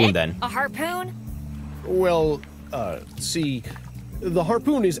the That's harpoon it? then. A harpoon? Well, see, the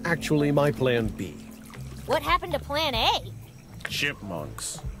harpoon is actually my plan B. What happened to plan A?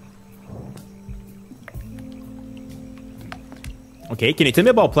 Chipmunks. Okay, can you tell me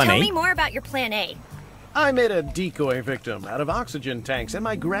about plan Tell A? me more about your plan A. I made a decoy victim out of oxygen tanks and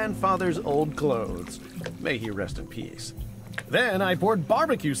my grandfather's old clothes. May he rest in peace. Then I poured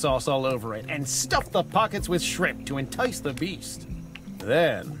barbecue sauce all over it and stuffed the pockets with shrimp to entice the beast.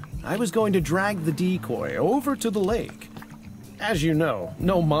 Then I was going to drag the decoy over to the lake. As you know,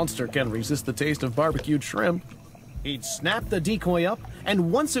 no monster can resist the taste of barbecued shrimp. He'd snap the decoy up,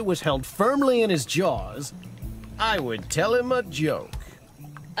 and once it was held firmly in his jaws, I would tell him a joke.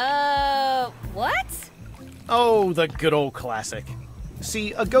 What? Oh, the good old classic.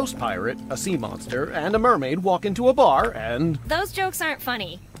 See, a ghost pirate, a sea monster, and a mermaid walk into a bar and... Those jokes aren't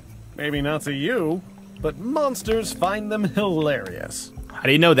funny. Maybe not to you, but monsters find them hilarious. How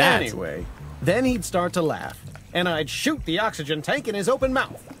do you know that? Anyway, then he'd start to laugh, and I'd shoot the oxygen tank in his open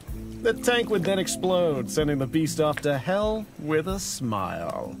mouth. The tank would then explode, sending the beast off to hell with a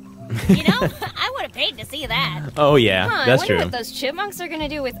smile. You know, I would have paid to see that. Oh yeah, Huh, that's I true. wonder what those chipmunks are gonna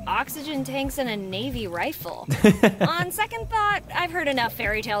do with oxygen tanks and a Navy rifle. On second thought, I've heard enough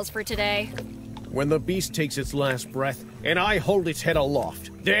fairy tales for today. When the beast takes its last breath, and I hold its head aloft,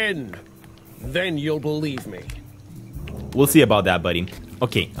 then you'll believe me. We'll see about that, buddy.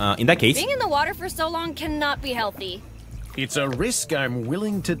 Okay, in that case... Being in the water for so long cannot be healthy. It's a risk I'm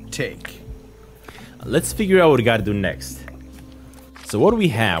willing to take. Let's figure out what we gotta do next. So what do we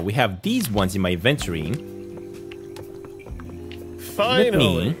have? We have these ones in my inventory.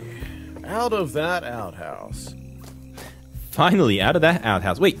 Finally, out of that outhouse. Finally, out of that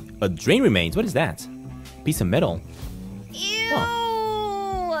outhouse. Wait, a drain remains. What is that? Piece of metal. Ew!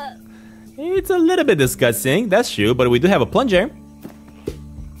 It's a little bit disgusting, that's true, but we do have a plunger.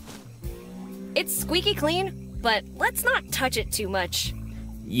 It's squeaky clean, but let's not touch it too much.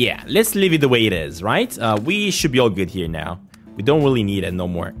 Yeah, let's leave it the way it is, right? We should be all good here now. We don't really need it no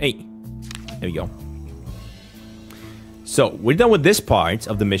more. Hey, there we go. So, we're done with this part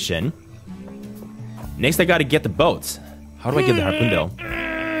of the mission. Next, I gotta get the boat. How do I get the harpoon, though?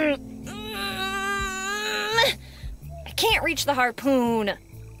 I can't reach the harpoon.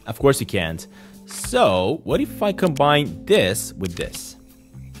 Of course you can't. So, what if I combine this with this?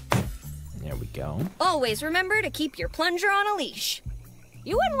 There we go. Always remember to keep your plunger on a leash.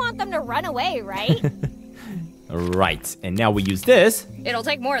 You wouldn't want them to run away, right? Right, and now we use this. It'll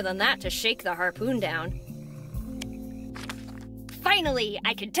take more than that to shake the harpoon down. Finally,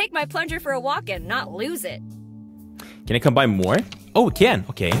 I can take my plunger for a walk and not lose it. Can I combine more? Oh, we can.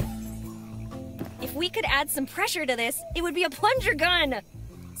 Okay. If we could add some pressure to this, it would be a plunger gun.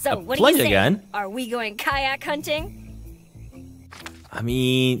 So A what do you plunger say? gun? Are we going kayak hunting? I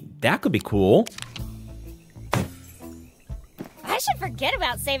mean, that could be cool. I should forget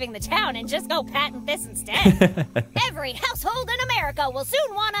about saving the town and just go patent this instead. Every household in America will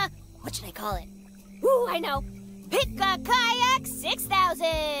soon wanna... What should I call it? Ooh, I know. Pick a Kayak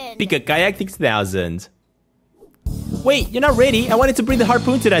 6000! Pick a kayak 6000. Wait, you're not ready. I wanted to bring the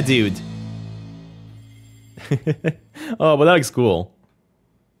harpoon to that dude. Oh, but that looks cool.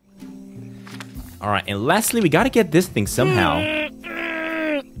 Alright, and lastly, we gotta get this thing somehow.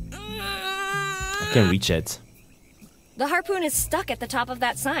 I can't reach it. The harpoon is stuck at the top of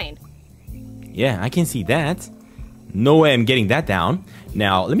that sign. Yeah, I can see that. No way I'm getting that down.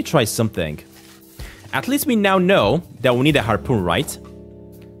 Now, let me try something. At least we now know that we need a harpoon, right?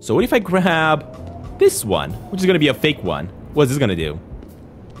 So what if I grab this one, which is gonna be a fake one? What's this gonna do?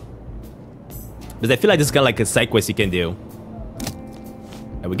 Because I feel like this is kind of like a side quest you can do.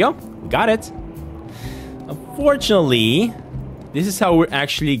 There we go. We got it. Unfortunately, this is how we're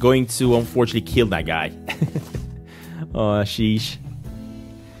actually going to, unfortunately, kill that guy. Oh, sheesh.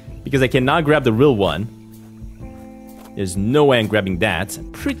 because I cannot grab the real one. There's no way I'm grabbing that.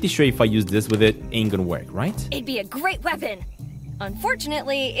 Pretty sure if I use this with it, ain't gonna work, right? It'd be a great weapon.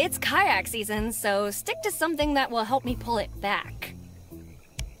 Unfortunately, it's kayak season, so stick to something that will help me pull it back.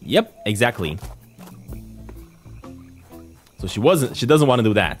 Yep, exactly. So she doesn't want to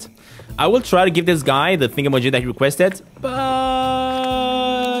do that. I will try to give this guy the thingamajig that he requested,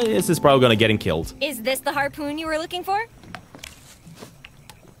 but this is probably gonna get him killed. Is this the harpoon you were looking for?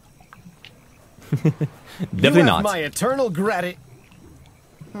 Definitely not. My eternal gratitude.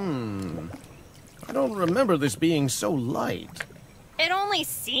 I don't remember this being so light. It only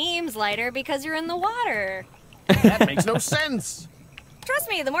seems lighter because you're in the water. That makes no sense. Trust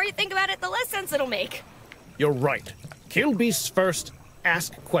me, the more you think about it, the less sense it'll make. You're right. Kill beasts first,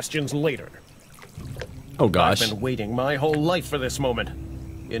 ask questions later. Oh gosh. I've been waiting my whole life for this moment.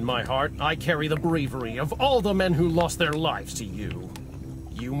 In my heart, I carry the bravery of all the men who lost their lives to you.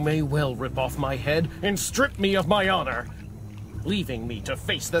 You may well rip off my head and strip me of my honor, leaving me to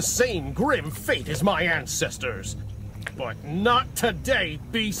face the same grim fate as my ancestors. But not today,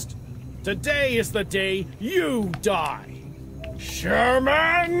 beast. Today is the day you die.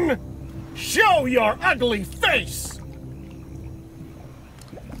 Sherman! Show your ugly face!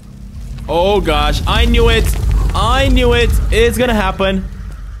 Oh gosh, I knew it. I knew it. It's gonna happen.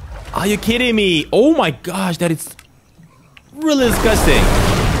 Are you kidding me? Oh my gosh, that is really disgusting.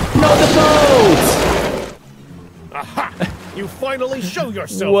 No, the boat! Aha! You finally show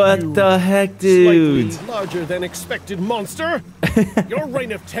yourself. What the heck, dude? Slightly larger than expected monster. Your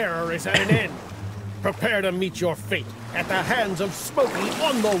reign of terror is at an end. Prepare to meet your fate at the hands of Smokey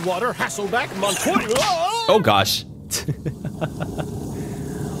on the water Hasselback Montoya. Oh gosh.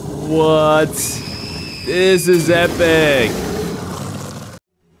 What? This is epic.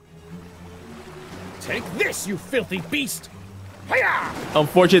 Take this, you filthy beast. Hiya!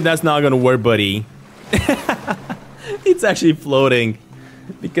 Unfortunately, that's not gonna work, buddy. It's actually floating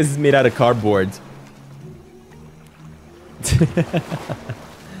because it's made out of cardboard.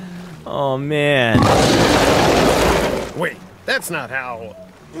 Oh man. Wait, that's not how.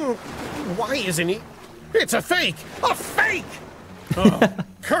 Why isn't he? It's a fake! A fake! Oh,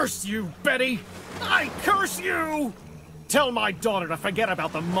 curse you, Betty! I curse you! Tell my daughter to forget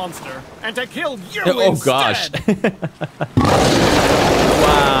about the monster and to kill you Oh instead. gosh.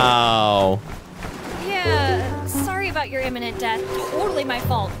 Wow. Yeah, sorry about your imminent death. Totally my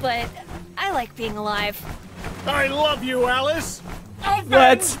fault, but I like being alive. I love you, Alice. What?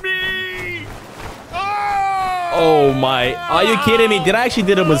 Avenge me! Oh my. Are you kidding me? Did I actually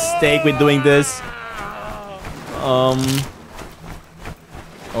did a mistake with doing this?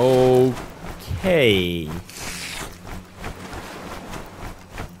 Okay.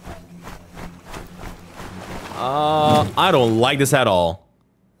 I don't like this at all.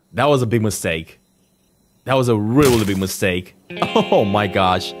 That was a big mistake. That was a really big mistake. Oh my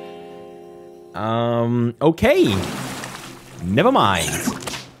gosh. Okay. Never mind.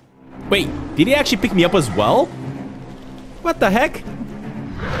 Wait, did he actually pick me up as well? What the heck?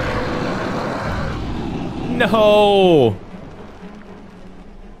 No.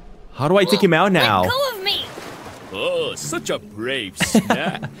 How do I take him out now? Let go of me! Oh, such a brave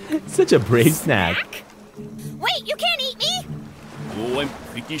snack. Such a brave snack. Wait, you can't eat me? Oh, I'm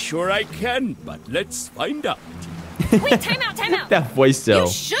pretty sure I can, but let's find out. Wait, time out, time out! That voice though.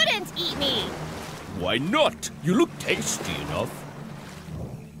 You shouldn't eat me. Why not? You look tasty enough.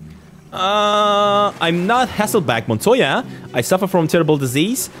 I'm not Hasselback Montoya. I suffer from terrible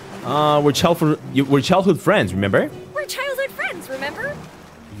disease. We're childhood friends, remember? We're childhood friends, remember?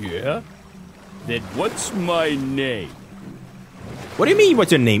 Yeah? Then what's my name? What do you mean,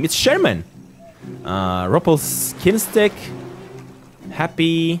 what's your name? It's Sherman. Rumpelstiltskin.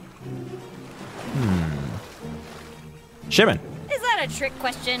 Happy. Sherman. Is that a trick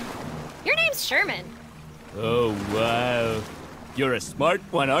question? Your name's Sherman. Oh, wow. You're a smart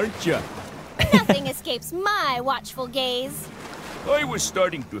one, aren't you? Nothing escapes my watchful gaze. I was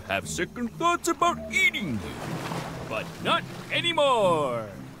starting to have second thoughts about eating you. But not anymore.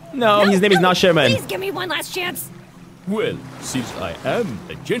 No, his name is not Sherman. Please give me one last chance. Well, since I am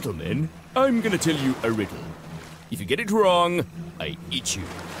a gentleman, I'm gonna tell you a riddle. If you get it wrong, I eat you.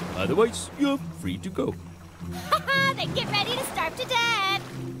 Otherwise, you're free to go. Haha, then get ready to starve to death.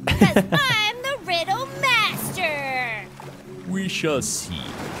 Because I'm the riddle master. We shall see.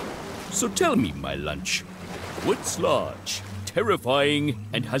 So tell me, my lunch, what's large, terrifying,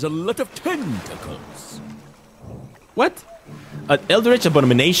 and has a lot of tentacles? What? An eldritch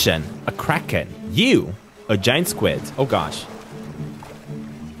abomination. A kraken. You. A giant squid. Oh gosh.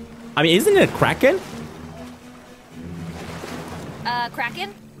 I mean, isn't it a kraken?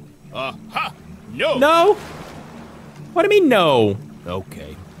 Kraken? Aha! No! No? What do you mean no?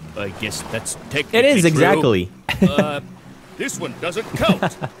 Okay, I guess that's technically It is, true. exactly. This one doesn't count.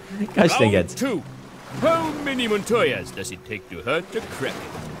 Gosh dang Round it. 2. How many Montoyas does it take to hurt a cricket?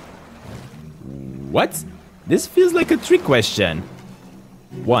 What? This feels like a trick question.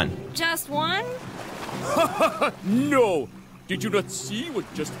 1. Just one? No! Did you not see what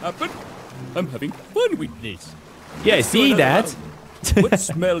just happened? I'm having fun with this. Yeah, I see that. What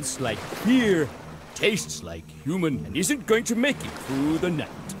smells like beer, tastes like human, and isn't going to make it through the night?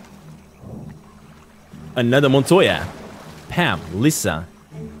 Another Montoya. Pam, Lisa.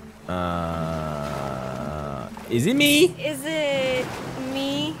 Is it me? Is it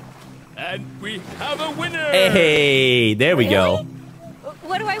me? And we have a winner! Hey, there we go.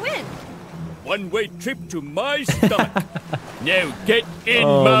 What do I win? One-way trip to my stomach. Now get in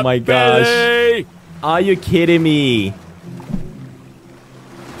Oh my gosh. belly! Are you kidding me?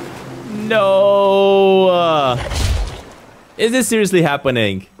 No. Is this seriously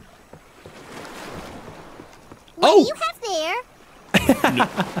happening? What do you have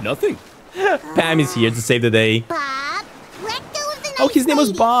there? Nothing. Pam is here to save the day. Bob, let go of the Oh, his name was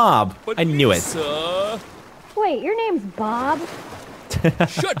lady. Bob. But I knew it. Lisa, Wait, your name's Bob?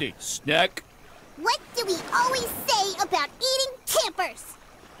 shut it, Snack. What do we always say about eating campers?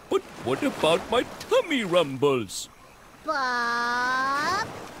 But what about my tummy rumbles? Bob.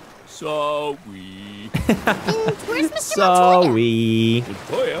 Sorry. And where's Mr. Montoya? Sorry.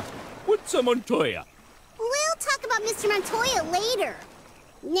 Montoya? What's a Montoya? We'll talk about Mr. Montoya later.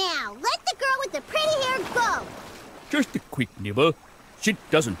 Now, let the girl with the pretty hair go. Just a quick nibble. She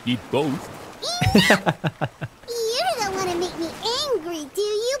doesn't need both. You don't want to make me angry, do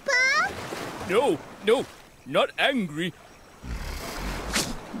you, Bob? No, not angry.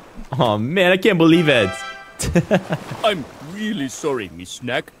 Oh man, I can't believe it. I'm really sorry, Miss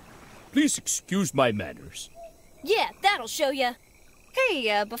Snack. Please excuse my manners. Yeah, that'll show ya.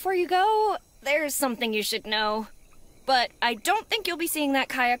 Hey, before you go, there's something you should know. But I don't think you'll be seeing that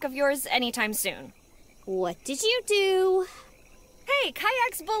kayak of yours anytime soon. What did you do? Hey,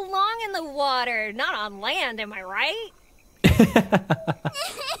 kayaks belong in the water, not on land, am I right?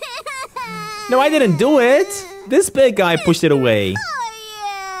 No, I didn't do it. This big guy pushed it away.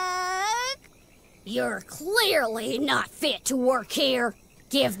 You're clearly not fit to work here.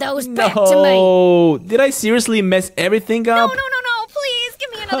 Give those back to me. No, did I seriously mess everything No, up? please,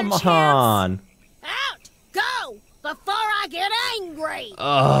 give me another Come chance. on. Out! Go! Before I get angry!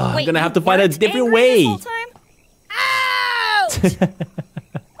 I'm Wait, gonna have you to find a weren't different angry way. this whole time? Out!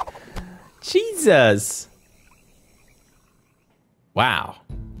 Jesus. Wow.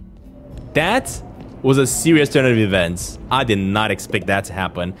 That was a serious turn of events. I did not expect that to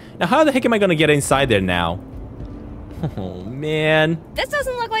happen. Now, how the heck am I gonna get inside there now? Oh, man. This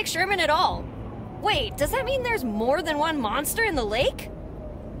doesn't look like Sherman at all. Wait, does that mean there's more than one monster in the lake?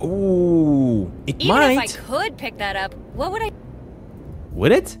 Ooh, it Even might. if I could pick that up, what would I...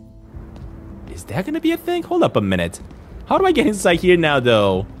 Would it? Is that gonna be a thing? Hold up a minute. How do I get inside here now,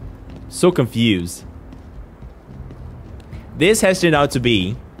 though? So confused. This has turned out to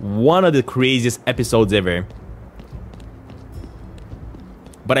be one of the craziest episodes ever.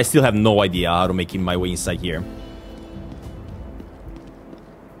 But I still have no idea how to make my way inside here.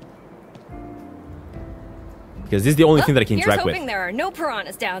 Because this is the only thing that I can Here's interact hoping with. there are no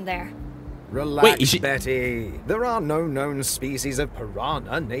piranhas down there. Relax, Wait, is she- Betty. There are no known species of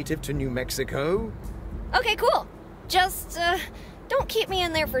piranha native to New Mexico. Okay, cool. Just, don't keep me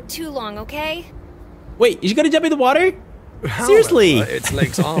in there for too long, okay? Wait, is she gonna jump in the water? Seriously? However, its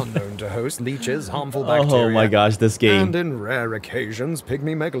lakes are known to host leeches, harmful bacteria. Oh my gosh, this game. And in rare occasions,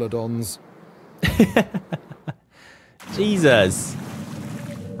 pygmy megalodons. Jesus.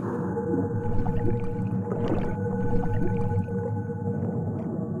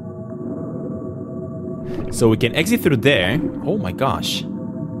 So we can exit through there. Oh my gosh.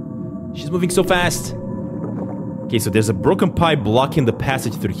 She's moving so fast. Okay, so there's a broken pipe blocking the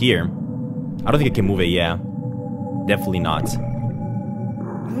passage through here. I don't think I can move it, yeah. Definitely not.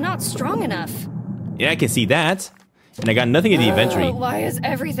 I'm not strong enough. Yeah, I can see that. And I got nothing in the inventory. Why is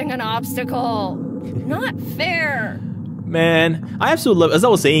everything an obstacle? Not fair. Man, I absolutely love, as I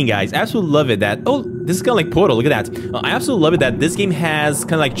was saying, guys, I absolutely love it that, oh, this is kind of like Portal, look at that. I absolutely love it that this game has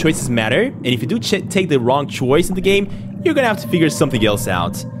kind of like choices matter, and if you do take the wrong choice in the game, you're gonna have to figure something else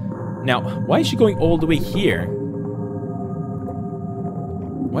out. Now, why is she going all the way here?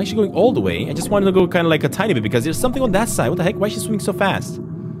 Why is she going all the way? I just wanted to go kind of like a tiny bit, because there's something on that side. What the heck? Why is she swimming so fast?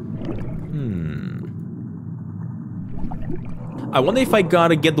 I wonder if I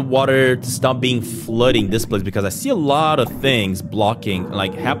gotta get the water to stop being flooding this place, because I see a lot of things blocking,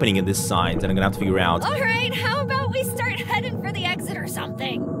 like happening in this side, and I'm gonna have to figure out. All right, how about we start heading for the exit or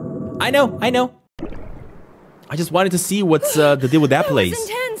something? I know. I just wanted to see what's the deal with that place. Was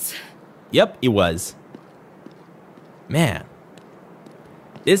intense. Yep, it was. Man,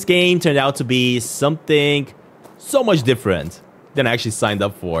 this game turned out to be something so much different than I actually signed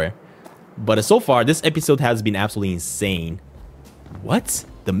up for. But so far, this episode has been absolutely insane. What?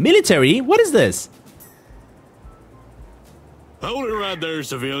 The military? What is this? Hold it right there,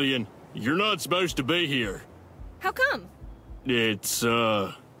 civilian. You're not supposed to be here. How come? It's,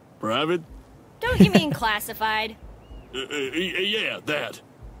 private? Don't you mean classified? Yeah, that.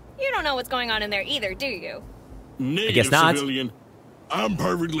 You don't know what's going on in there either, do you? Negative, guess not. civilian. I'm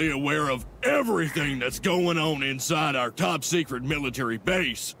perfectly aware of everything that's going on inside our top secret military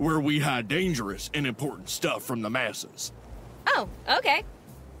base, where we hide dangerous and important stuff from the masses. Oh, okay.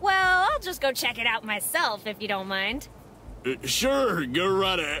 Well, I'll just go check it out myself, if you don't mind. Sure, go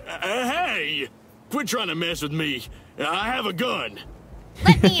right ahead. Hey! Quit trying to mess with me. I have a gun.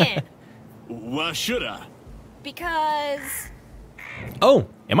 Let me in. Why should I? Because... Oh,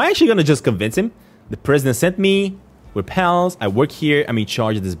 am I actually gonna just convince him? The president sent me. We're pals. I work here. I'm in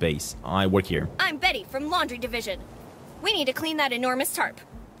charge of this base. I work here. I'm Betty from Laundry Division. We need to clean that enormous tarp.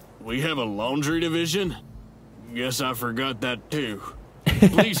 We have a laundry division? Guess I forgot that too.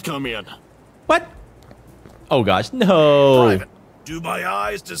 Please come in. What? Oh gosh, no. Private, do my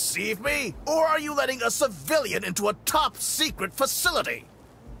eyes deceive me? Or are you letting a civilian into a top secret facility?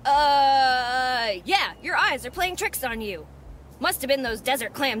 Yeah, your eyes are playing tricks on you. Must have been those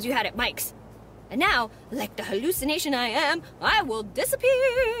desert clams you had at Mike's. And now, like the hallucination I am, I will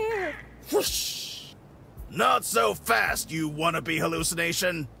disappear. Whoosh. Not so fast, you wannabe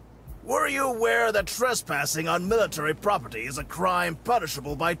hallucination. Were you aware that trespassing on military property is a crime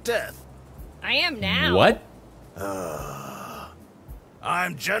punishable by death? I am now. What?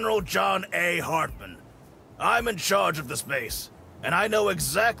 I'm General John A. Hartman. I'm in charge of this base, and I know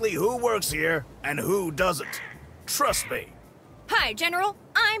exactly who works here and who doesn't. Trust me. Hi, General.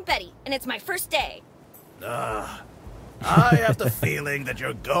 I'm Betty, and it's my first day. I have the feeling that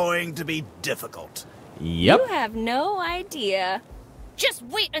you're going to be difficult. Yep. You have no idea. Just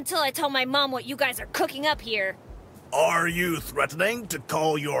wait until I tell my mom what you guys are cooking up here. Are you threatening to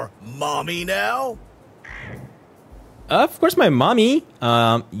call your mommy now? Of course, my mommy.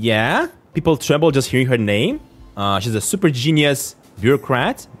 Yeah. People tremble just hearing her name. She's a super genius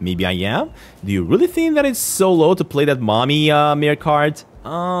bureaucrat. Maybe I am. Do you really think that it's so low to play that mommy mayor card?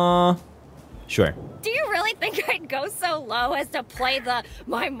 Sure. Do you really think I'd go so low as to play the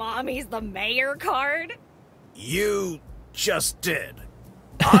my mommy's the mayor card? You just did.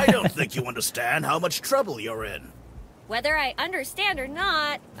 I don't think you understand how much trouble you're in. Whether I understand or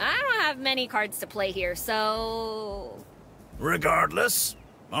not, I don't have many cards to play here, so... Regardless,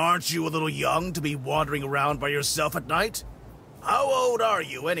 aren't you a little young to be wandering around by yourself at night? How old are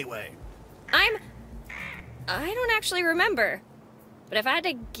you, anyway? I don't actually remember. But if I had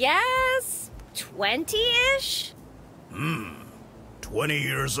to guess, 20-ish? 20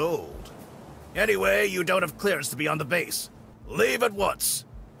 years old. Anyway, you don't have clearance to be on the base. Leave at once.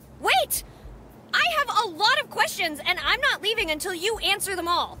 Wait! I have a lot of questions, and I'm not leaving until you answer them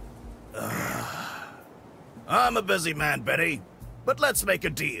all. I'm a busy man, Betty, but let's make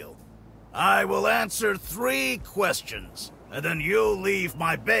a deal. I will answer 3 questions, and then you'll leave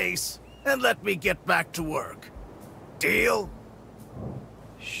my base and let me get back to work. Deal?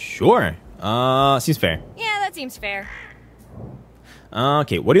 Sure. Seems fair. Yeah, that seems fair.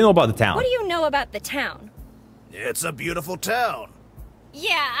 Okay, what do you know about the town? What do you know about the town? It's a beautiful town.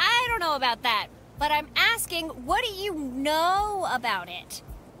 Yeah, I don't know about that. But I'm asking, what do you know about it?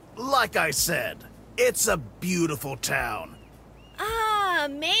 Like I said, it's a beautiful town. Ah,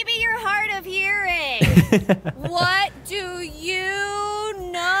 maybe you're hard of hearing. What do you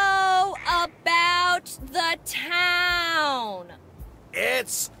know about the town?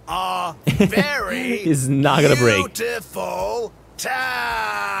 It's a very He's not gonna break. beautiful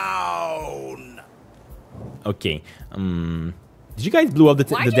town. Okay. Did you guys blow up the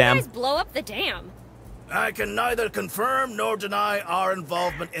Why'd you dam? guys blow up the dam? I can neither confirm nor deny our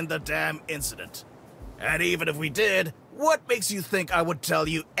involvement in the dam incident. And even if we did, what makes you think I would tell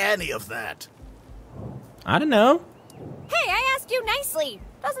you any of that? I don't know. Hey, I asked you nicely.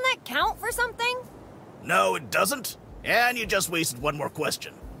 Doesn't that count for something? No, it doesn't. And you just wasted one more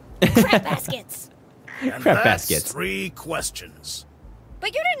question. Crap baskets. And Crap that's baskets. 3 questions.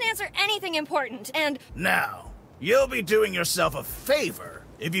 But you didn't answer anything important, and... Now, you'll be doing yourself a favor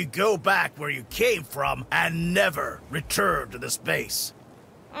if you go back where you came from and never return to this base.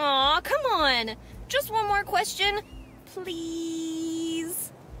 Aw, come on. Just one more question,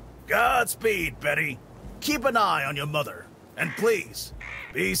 please. Godspeed, Betty. Keep an eye on your mother. And please,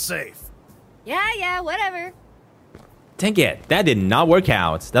 be safe. Yeah, whatever. Dang it, that did not work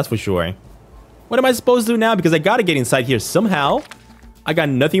out, that's for sure. What am I supposed to do now? Because I gotta get inside here somehow. I got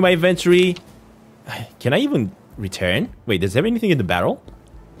nothing in my inventory. Can I even return? Wait, does there anything in the barrel?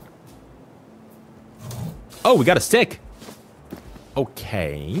 Oh, we got a stick.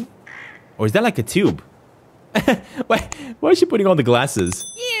 Okay. Or is that like a tube? Why is she putting on the glasses?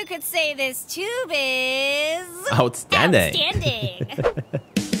 You could say this tube is... Outstanding. Outstanding.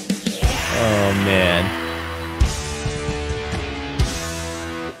 Oh, man.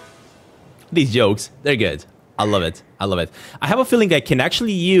 These jokes, they're good. I love it. I love it. I have a feeling I can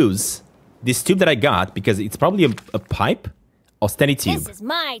actually use this tube that I got because it's probably a pipe or Stantin tube. This is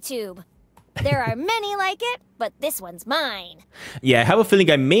my tube. There are many like it, but this one's mine. Yeah, I have a feeling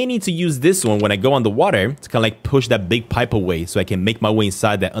I may need to use this one when I go on the water to kind of like push that big pipe away so I can make my way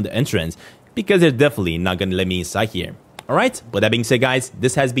inside that on the entrance because they're definitely not going to let me inside here. Alright, with that being said, guys,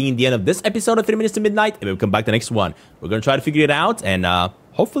 this has been the end of this episode of 3 Minutes to Midnight, and we'll come back the next one. We're going to try to figure it out and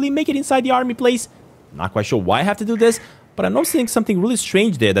hopefully make it inside the army place. Not quite sure why I have to do this, but I'm noticing something really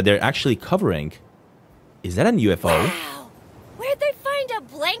strange there that they're actually covering. Is that a UFO? Wow! Where'd they find a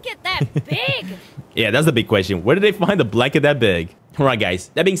blanket that big? Yeah, that's the big question. Where did they find a blanket that big? Alright,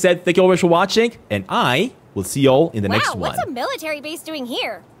 guys, that being said, thank you all very much for watching, and I will see you all in the next one. Wow, what's a military base doing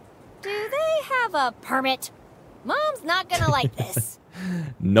here? Do they have a permit? Mom's not gonna like this.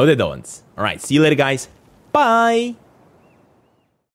 No, they don't. Alright, see you later, guys. Bye!